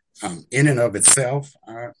 So in and of itself,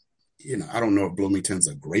 I don't know if Bloomington's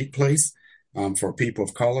a great place for people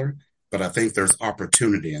of color, but I think there's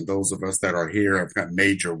opportunity. And those of us that are here have got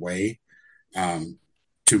major way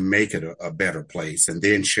to make it a better place and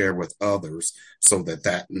then share with others so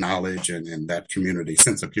that knowledge and that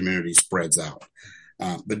sense of community spreads out.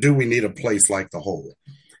 But do we need a place like the Hole?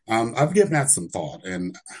 I've given that some thought.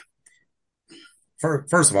 And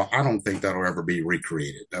first of all, I don't think that'll ever be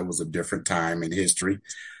recreated. That was a different time in history,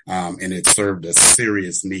 and it served a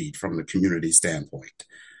serious need from the community standpoint.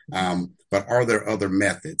 But are there other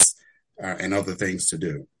methods and other things to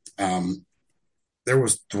do? There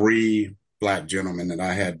was 3 Black gentlemen that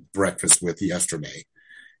I had breakfast with yesterday,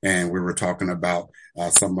 and we were talking about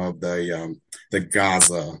some of the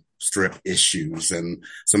Gaza Strip issues and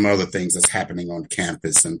some other things that's happening on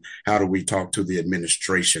campus, and how do we talk to the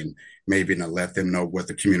administration, maybe to let them know what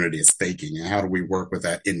the community is thinking, and how do we work with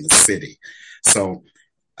that in the city? So,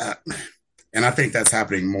 and I think that's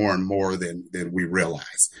happening more and more than we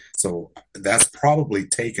realize. So that's probably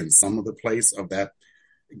taken some of the place of that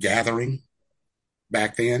gathering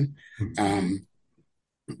back then.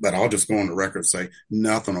 But I'll just go on the record and say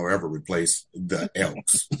nothing will ever replace the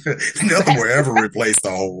Elks. Nothing will ever replace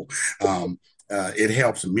the Hole. It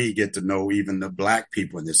helps me get to know even the Black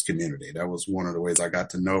people in this community. That was one of the ways I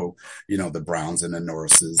got to know, the Browns and the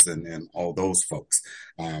Norrises and all those folks.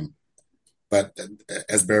 But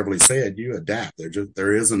as Beverly said, you adapt.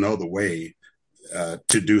 There is another way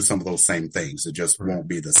to do some of those same things. It just won't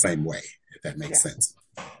be the same way, if that makes sense.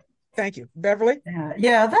 Thank you. Beverly?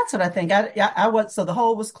 Yeah, that's what I think. So the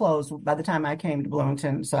Hole was closed by the time I came to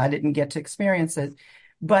Bloomington, so I didn't get to experience it.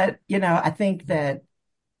 But, I think that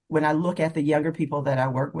when I look at the younger people that I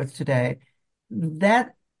work with today,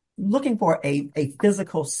 that looking for a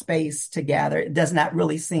physical space to gather does not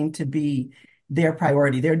really seem to be their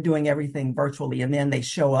priority. They're doing everything virtually, and then they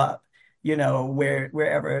show up,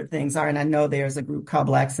 wherever things are. And I know there's a group called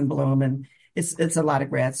Blacks in Bloom, and it's a lot of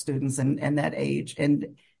grad students and that age.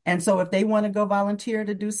 And so if they want to go volunteer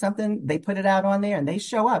to do something, they put it out on there and they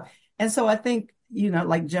show up. And so I think,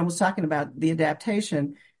 like Jim was talking about, the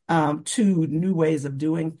adaptation to new ways of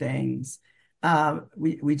doing things.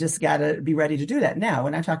 We just got to be ready to do that. Now,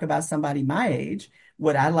 when I talk about somebody my age,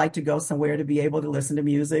 would I like to go somewhere to be able to listen to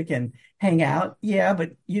music and hang out? Yeah,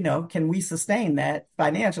 but, can we sustain that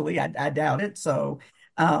financially? I doubt it. So,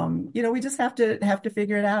 we just have to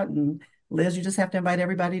figure it out. And Liz, you just have to invite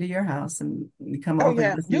everybody to your house and you come over.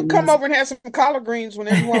 Yeah. You come over and have some collard greens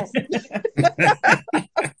whenever you want.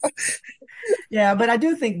 Yeah, but I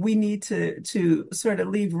do think we need to sort of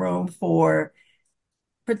leave room for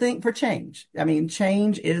change. I mean,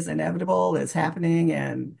 change is inevitable, it's happening,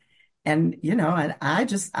 and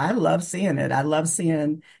I love seeing it. I love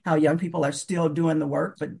seeing how young people are still doing the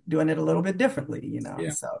work, but doing it a little bit differently,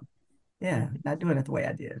 Yeah. So yeah, not doing it the way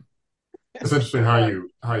I did. It's interesting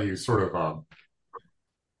how you sort of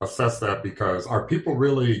assess that, because are people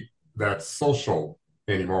really that social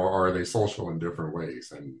anymore, or are they social in different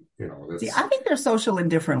ways? And I think they're social in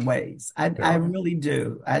different ways. I really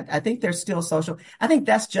do. I think they're still social. I think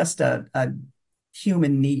that's just a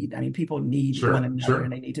human need. I mean, people need one another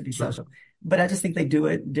and they need to be social. But I just think they do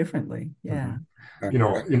it differently. Yeah.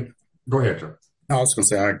 Go ahead, Joe. I was going to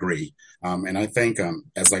say I agree, and I think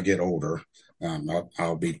as I get older.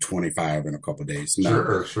 I'll be 25 in a couple of days.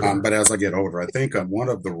 Sure. But as I get older, I think one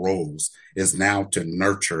of the roles is now to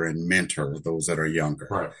nurture and mentor those that are younger.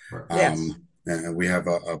 Right. Yes. And we have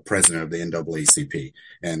a president of the NAACP,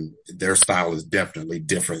 and their style is definitely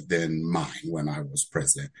different than mine when I was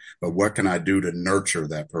president. But what can I do to nurture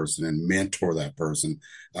that person and mentor that person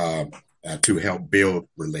to help build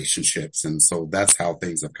relationships? And so that's how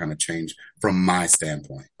things have kind of changed from my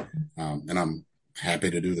standpoint. And I'm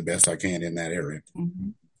happy to do the best I can in that area.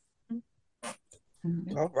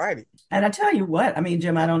 All righty. And I tell you what, I mean,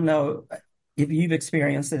 Jim, I don't know if you've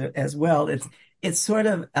experienced it as well. It's sort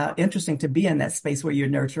of interesting to be in that space where you're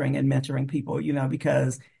nurturing and mentoring people,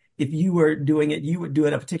 because if you were doing it, you would do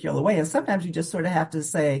it a particular way. And sometimes you just sort of have to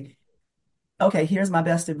say, okay, here's my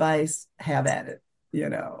best advice, have at it,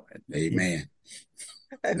 Amen.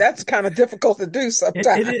 And that's kind of difficult to do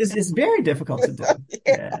sometimes. It's very difficult to do.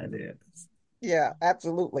 Yeah, it is. Yeah,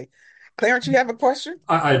 absolutely. Clarence, you have a question?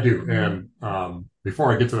 I do. And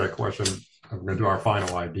before I get to that question, I'm going to do our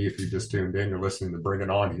final ID. If you just tuned in, you're listening to Bring It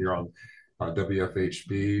On here on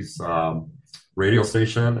WFHB's radio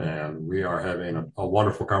station. And we are having a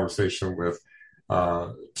wonderful conversation with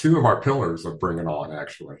two of our pillars of Bring It On,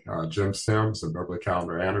 actually. Jim Sims and Beverly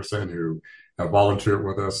Calendar Anderson, who have volunteered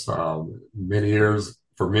with us for many years,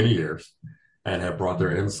 and have brought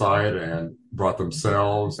their insight and brought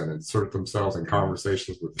themselves and inserted themselves in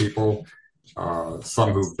conversations with people,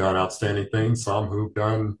 some who've done outstanding things, some who've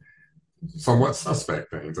done somewhat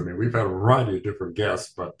suspect things. I mean, we've had a variety of different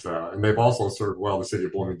guests, but and they've also served well the city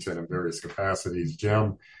of Bloomington in various capacities.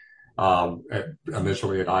 Jim,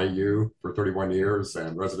 initially at IU for 31 years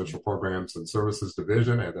and Residential Programs and Services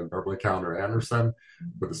Division, and then Beverly Calendar Anderson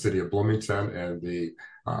with the city of Bloomington and the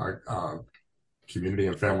Community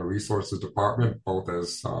and Family Resources Department, both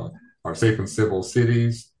as our Safe and Civil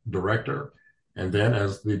Cities Director, and then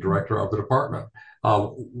as the Director of the department.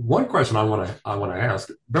 One question I want to ask,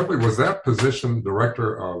 Beverly, was that position,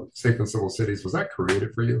 Director of Safe and Civil Cities, was that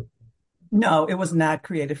created for you? No, it was not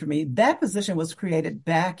created for me. That position was created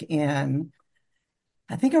back in,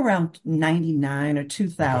 I think, around 99 or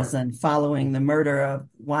 2000, following the murder of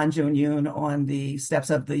Wan Jun-yoon on the steps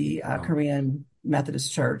of the Korean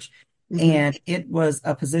Methodist Church. And it was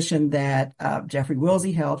a position that Jeffrey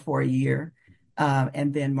Wilsey held for a year,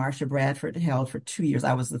 and then Marcia Bradford held for 2 years.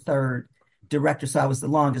 I was the third director, so I was the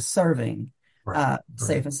longest serving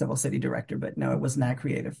Safe and Civil City Director, but no, it was not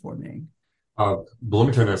created for me.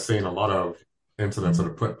 Bloomington has seen a lot of incidents that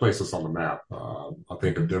have put places on the map. I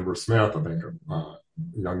think of Denver Smith, I think of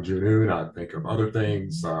Young Jun-un, I think of other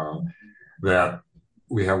things that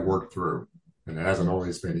we have worked through, and it hasn't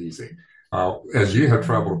always been easy. As you have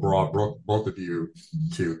traveled abroad, both of you,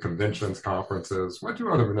 to conventions, conferences, what do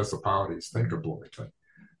other municipalities think of Bloomington?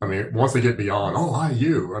 I mean, once they get beyond,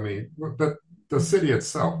 IU, I mean, but the city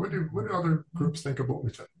itself, what do other groups think of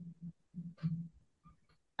Bloomington?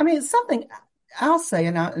 I mean, it's something I'll say,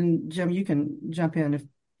 and Jim, you can jump in if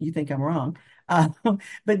you think I'm wrong.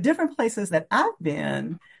 But different places that I've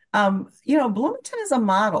been, Bloomington is a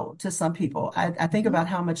model to some people. I think about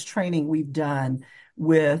how much training we've done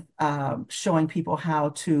with showing people how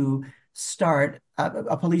to start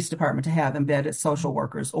a police department to have embedded social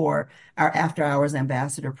workers, or our after hours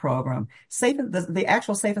ambassador program. The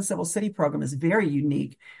actual Safe and Civil City program is very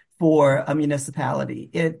unique for a municipality.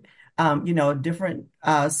 Different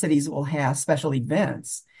cities will have special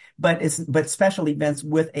events, but special events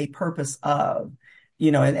with a purpose of,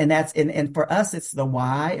 and for us, it's the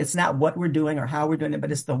why. It's not what we're doing or how we're doing it,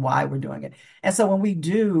 but it's the why we're doing it. And so when we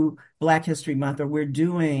do Black History Month, or we're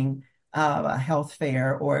doing a health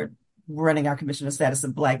fair, or running our Commission of Status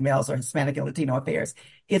of Black Males or Hispanic and Latino Affairs,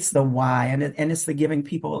 it's the why, and it's the giving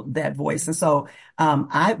people that voice. And so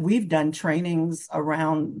we've done trainings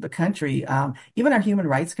around the country. Even our Human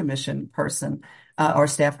Rights Commission person or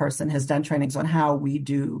staff person has done trainings on how we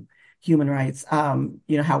do human rights, how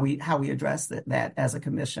we address that as a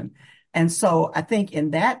commission. And so I think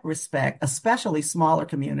in that respect, especially smaller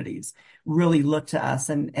communities really look to us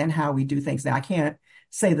and how we do things. Now, I can't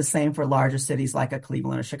say the same for larger cities like a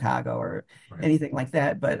Cleveland or Chicago or anything like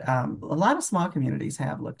that, but a lot of small communities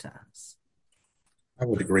have looked to us. I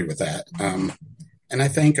would agree with that. And I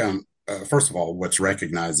think, first of all, what's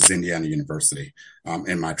recognized is Indiana University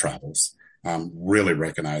in my travels. Really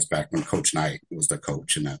recognized back when Coach Knight was the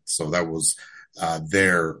coach, and so that was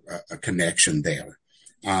their connection there.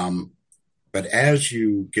 But as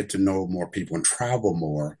you get to know more people and travel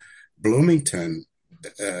more, Bloomington,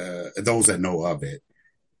 those that know of it,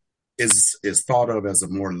 is thought of as a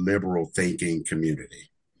more liberal thinking community.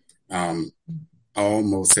 I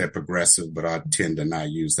almost said progressive, but I tend to not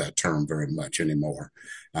use that term very much anymore,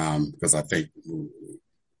 because I think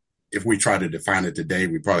if we try to define it today,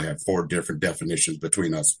 we probably have 4 different definitions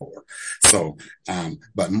between us 4. So,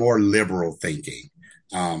 but more liberal thinking.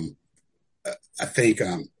 I think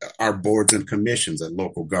our boards and commissions at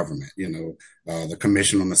local government, the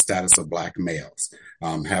Commission on the Status of Black Males,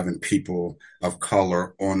 having people of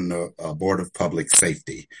color on the Board of Public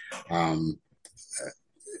Safety.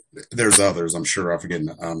 There's others, I'm sure I'm forgetting,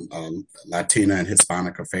 Latina and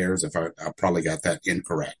Hispanic Affairs, if I probably got that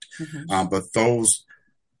incorrect. But those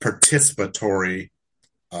participatory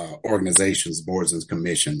organizations, boards and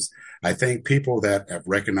commissions, I think people that have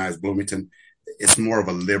recognized Bloomington, it's more of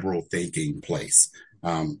a liberal thinking place.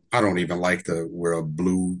 I don't even like we're a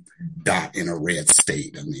blue dot in a red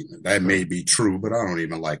state. I mean, that may be true, but I don't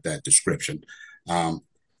even like that description.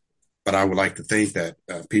 But I would like to think that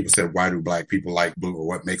people said, why do Black people like Blue, or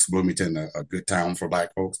what makes Bloomington a good town for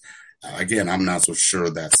Black folks? Again, I'm not so sure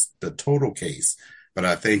that's the total case, but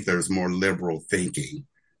I think there's more liberal thinking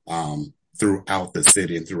throughout the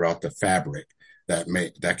city and throughout the fabric that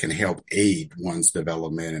can help aid one's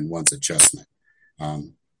development and one's adjustment,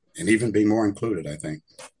 and even be more included, I think.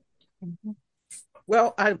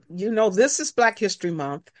 Well, this is Black History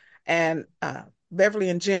Month, and Beverly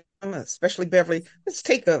and Jim, especially Beverly,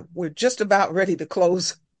 we're just about ready to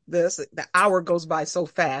close this. The hour goes by so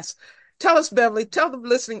fast. Tell us, Beverly, tell the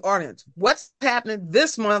listening audience, what's happening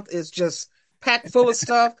this month is just packed full of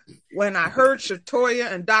stuff. When I heard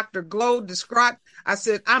Shatoya and Dr. Glow describe, I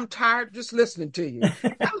said, I'm tired just listening to you.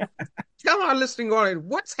 Tell our listening audience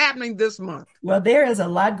what's happening this month. Well, there is a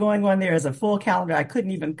lot going on. There is a full calendar. I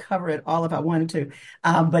couldn't even cover it all if I wanted to.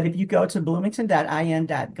 But if you go to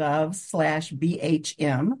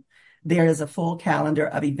bloomington.in.gov/BHM, there is a full calendar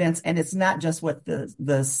of events. And it's not just what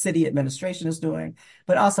the city administration is doing,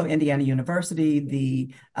 but also Indiana University,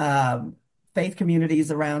 the faith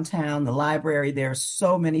communities around town, the library. There are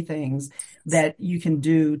so many things that you can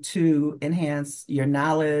do to enhance your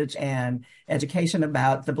knowledge and education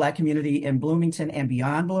about the Black community in Bloomington and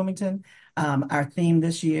beyond Bloomington. Our theme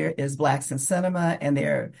this year is Blacks in Cinema, and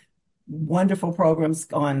there are wonderful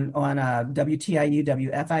programs on WTIU,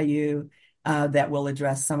 WFIU that will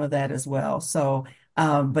address some of that as well. So,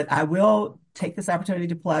 but I will take this opportunity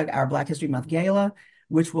to plug our Black History Month Gala,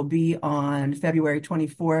 which will be on February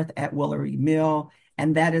 24th at Woolery Mill.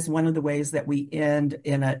 And that is one of the ways that we end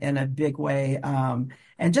in a big way.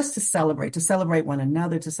 And just to celebrate one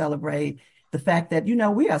another, to celebrate the fact that,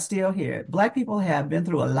 we are still here. Black people have been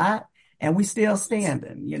through a lot and we still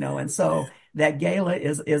standing, and so that gala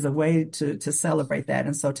is a way to celebrate that.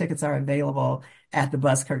 And so tickets are available at the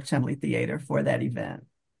Buskirk Chumley Theater for that event.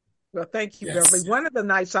 Well, thank you, yes. Beverly. One of the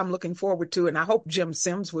nights I'm looking forward to, and I hope Jim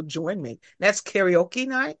Sims will join me, that's karaoke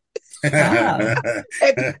night.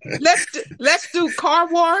 Let's do Car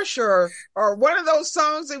Wash or one of those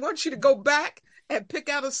songs. They want you to go back and pick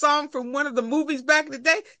out a song from one of the movies back in the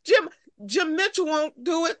day. Jim Mitchell won't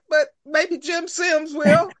do it, but maybe Jim Sims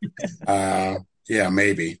will. Yeah,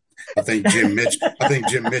 maybe. I think Jim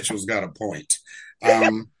Mitchell's got a point.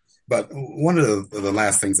 But one of the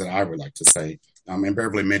last things that I would like to say, and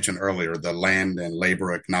Beverly mentioned earlier, the land and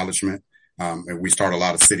labor acknowledgement. And we start a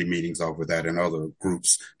lot of city meetings off with that, and other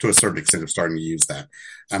groups to a certain extent are starting to use that.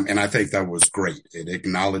 And I think that was great. It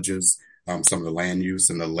acknowledges some of the land use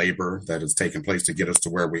and the labor that has taken place to get us to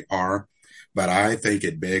where we are. But I think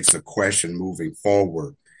it begs the question moving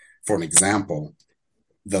forward. For an example,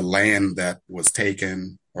 the land that was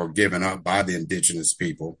taken or given up by the indigenous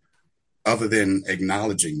people, other than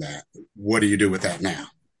acknowledging that, what do you do with that now?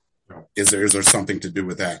 Is there something to do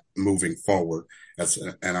with that moving forward?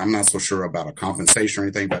 And I'm not so sure about a compensation or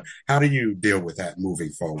anything, but how do you deal with that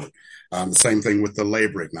moving forward? The same thing with the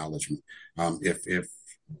labor acknowledgement. If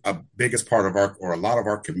a biggest part of a lot of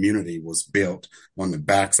our community was built on the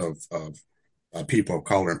backs of people of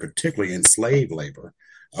color, and particularly enslaved labor,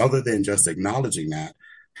 other than just acknowledging that,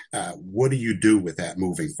 what do you do with that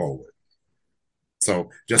moving forward?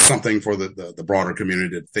 So just something for the broader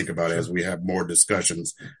community to think about as we have more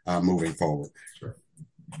discussions moving forward. Sure.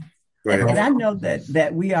 And I know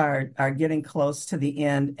that we are getting close to the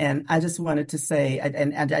end, and I just wanted to say,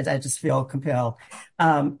 and I just feel compelled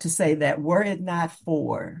to say that were it not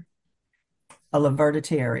for a Laverta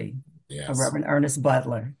Terry, yes, a Reverend Ernest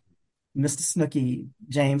Butler, Mr. Snooky,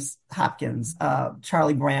 James Hopkins,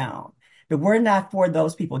 Charlie Brown, if it were not for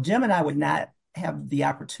those people, Jim and I would not have the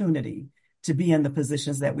opportunity to be in the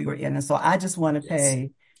positions that we were in. And so I just want to pay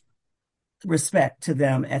respect to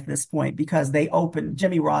them at this point, because they opened,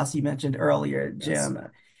 Jimmy Ross, you mentioned earlier, Jim, yes,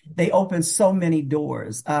 they opened so many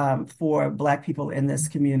doors for Black people in this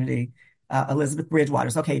community. Elizabeth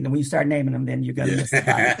Bridgewaters. Okay, then when you start naming them, then you're going to miss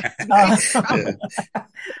somebody.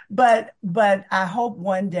 But I hope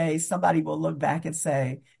one day somebody will look back and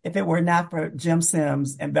say, if it were not for Jim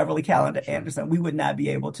Sims and Beverly Calendar Anderson, we would not be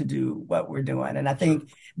able to do what we're doing. And I think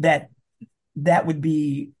that that would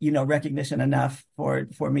be, recognition enough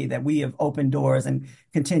for me that we have opened doors and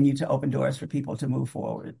continue to open doors for people to move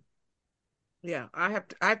forward. Yeah, I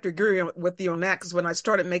have to agree with you on that, because when I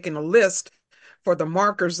started making a list for the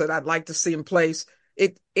markers that I'd like to see in place,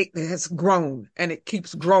 it has grown and it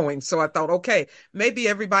keeps growing. So I thought, okay, maybe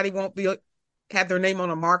everybody won't have their name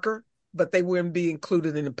on a marker, but they wouldn't be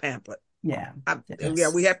included in the pamphlet. Yeah. Yes. Yeah,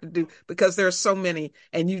 we have to do, because there's so many,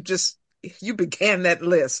 and you began that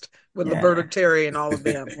list with Liberta Terry and all of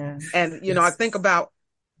them. Yeah. And, I think about,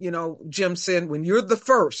 Jim said, when you're the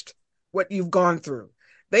first, what you've gone through.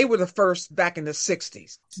 They were the first back in the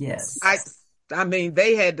 60s. Yes. I mean,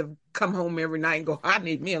 they had to come home every night and go, I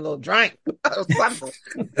need me a little drink. Because it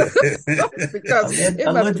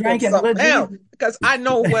must have been something else. Because I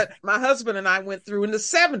know what my husband and I went through in the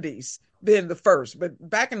 70s, being the first. But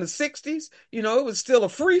back in the 60s, it was still a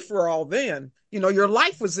free-for-all then. Your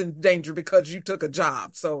life was in danger because you took a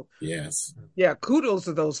job. So, yes. Yeah, kudos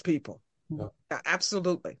to those people. Yeah. Yeah,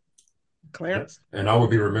 absolutely. Clarence? And I would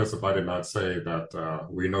be remiss if I did not say that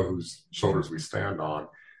we know whose shoulders we stand on.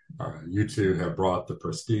 You two have brought the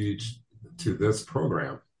prestige to this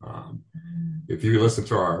program. If you listen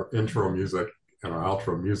to our intro music and our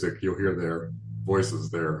outro music, you'll hear their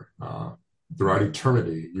voices there. Throughout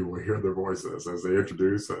eternity, you will hear their voices as they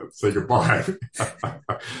introduce and say goodbye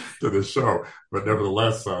to the show. But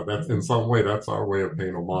nevertheless, that's in some way, that's our way of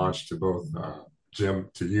paying homage to both Jim,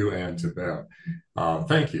 to you, and to Bev.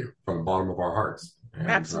 Thank you from the bottom of our hearts.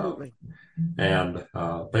 And, absolutely. And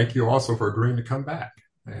thank you also for agreeing to come back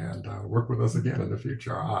and work with us again in the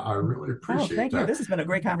future. I really appreciate thank that. you. This has been a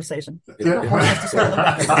great conversation. It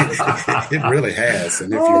really has.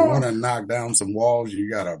 And if you want to knock down some walls,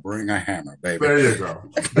 you got to bring a hammer, baby. There you go.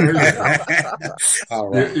 There you go. All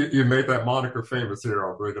right. You made that moniker famous here.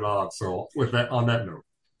 I'll bring it on. So with that, on that note,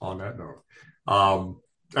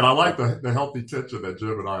 and I like the healthy tension that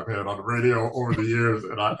Jim and I have had on the radio over the years,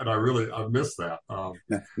 and I miss that.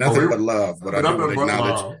 Nothing but love, but I do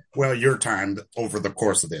acknowledge your time over the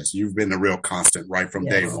course of this. You've been a real constant right from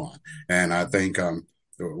day one, and I think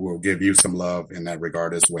we'll give you some love in that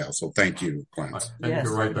regard as well. So thank you, Clarence. And you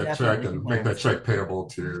can write that check and make that check payable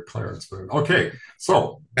to Clarence Boone. Okay,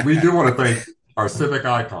 so we do want to thank our civic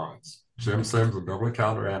icons, Jim Sims and Beverly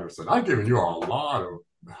Calder Anderson. I've given you a lot of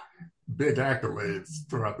big accolades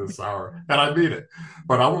throughout this hour, and I mean it.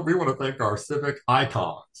 But we want to thank our civic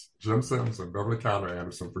icons, Jim Sims and Beverly Calder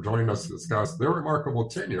Anderson, for joining us to discuss their remarkable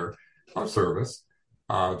tenure of service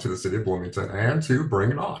to the city of Bloomington and to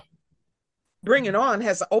Bring It On. Bring It On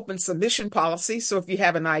has an open submission policy, so if you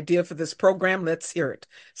have an idea for this program, let's hear it.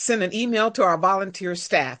 Send an email to our volunteer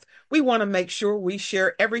staff. We want to make sure we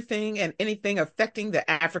share everything and anything affecting the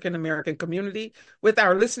African American community with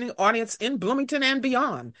our listening audience in Bloomington and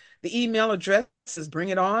beyond. The email address is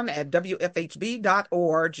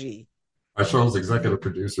bringiton@wfhb.org. Our show's executive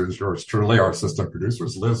producer is yours truly. Our assistant producer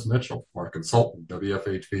is Liz Mitchell. Our consultant,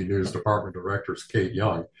 WFHB News Department Director is Kate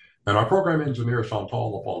Young. And our program engineer,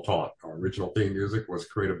 Chantal LaFontaine. Our original theme music was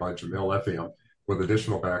created by Jamil FM with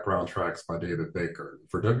additional background tracks by David Baker.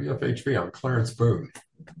 For WFHB, I'm Clarence Boone.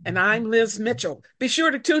 And I'm Liz Mitchell. Be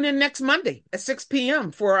sure to tune in next Monday at 6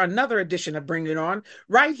 p.m. for another edition of Bring It On,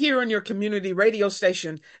 right here on your community radio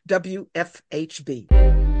station, WFHB.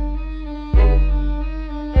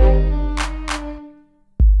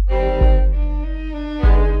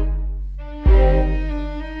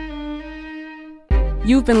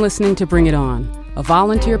 You've been listening to Bring It On, a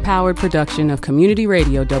volunteer-powered production of Community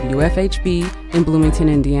Radio WFHB in Bloomington,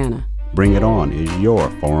 Indiana. Bring It On is your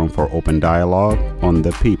forum for open dialogue on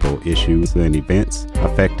the people, issues, and events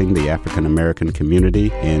affecting the African American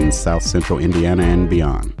community in South Central Indiana and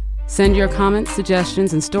beyond. Send your comments,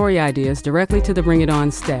 suggestions, and story ideas directly to the Bring It On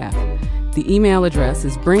staff. The email address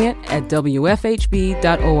is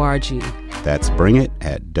bringit@wfhb.org. That's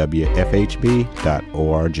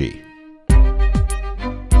bringit@wfhb.org.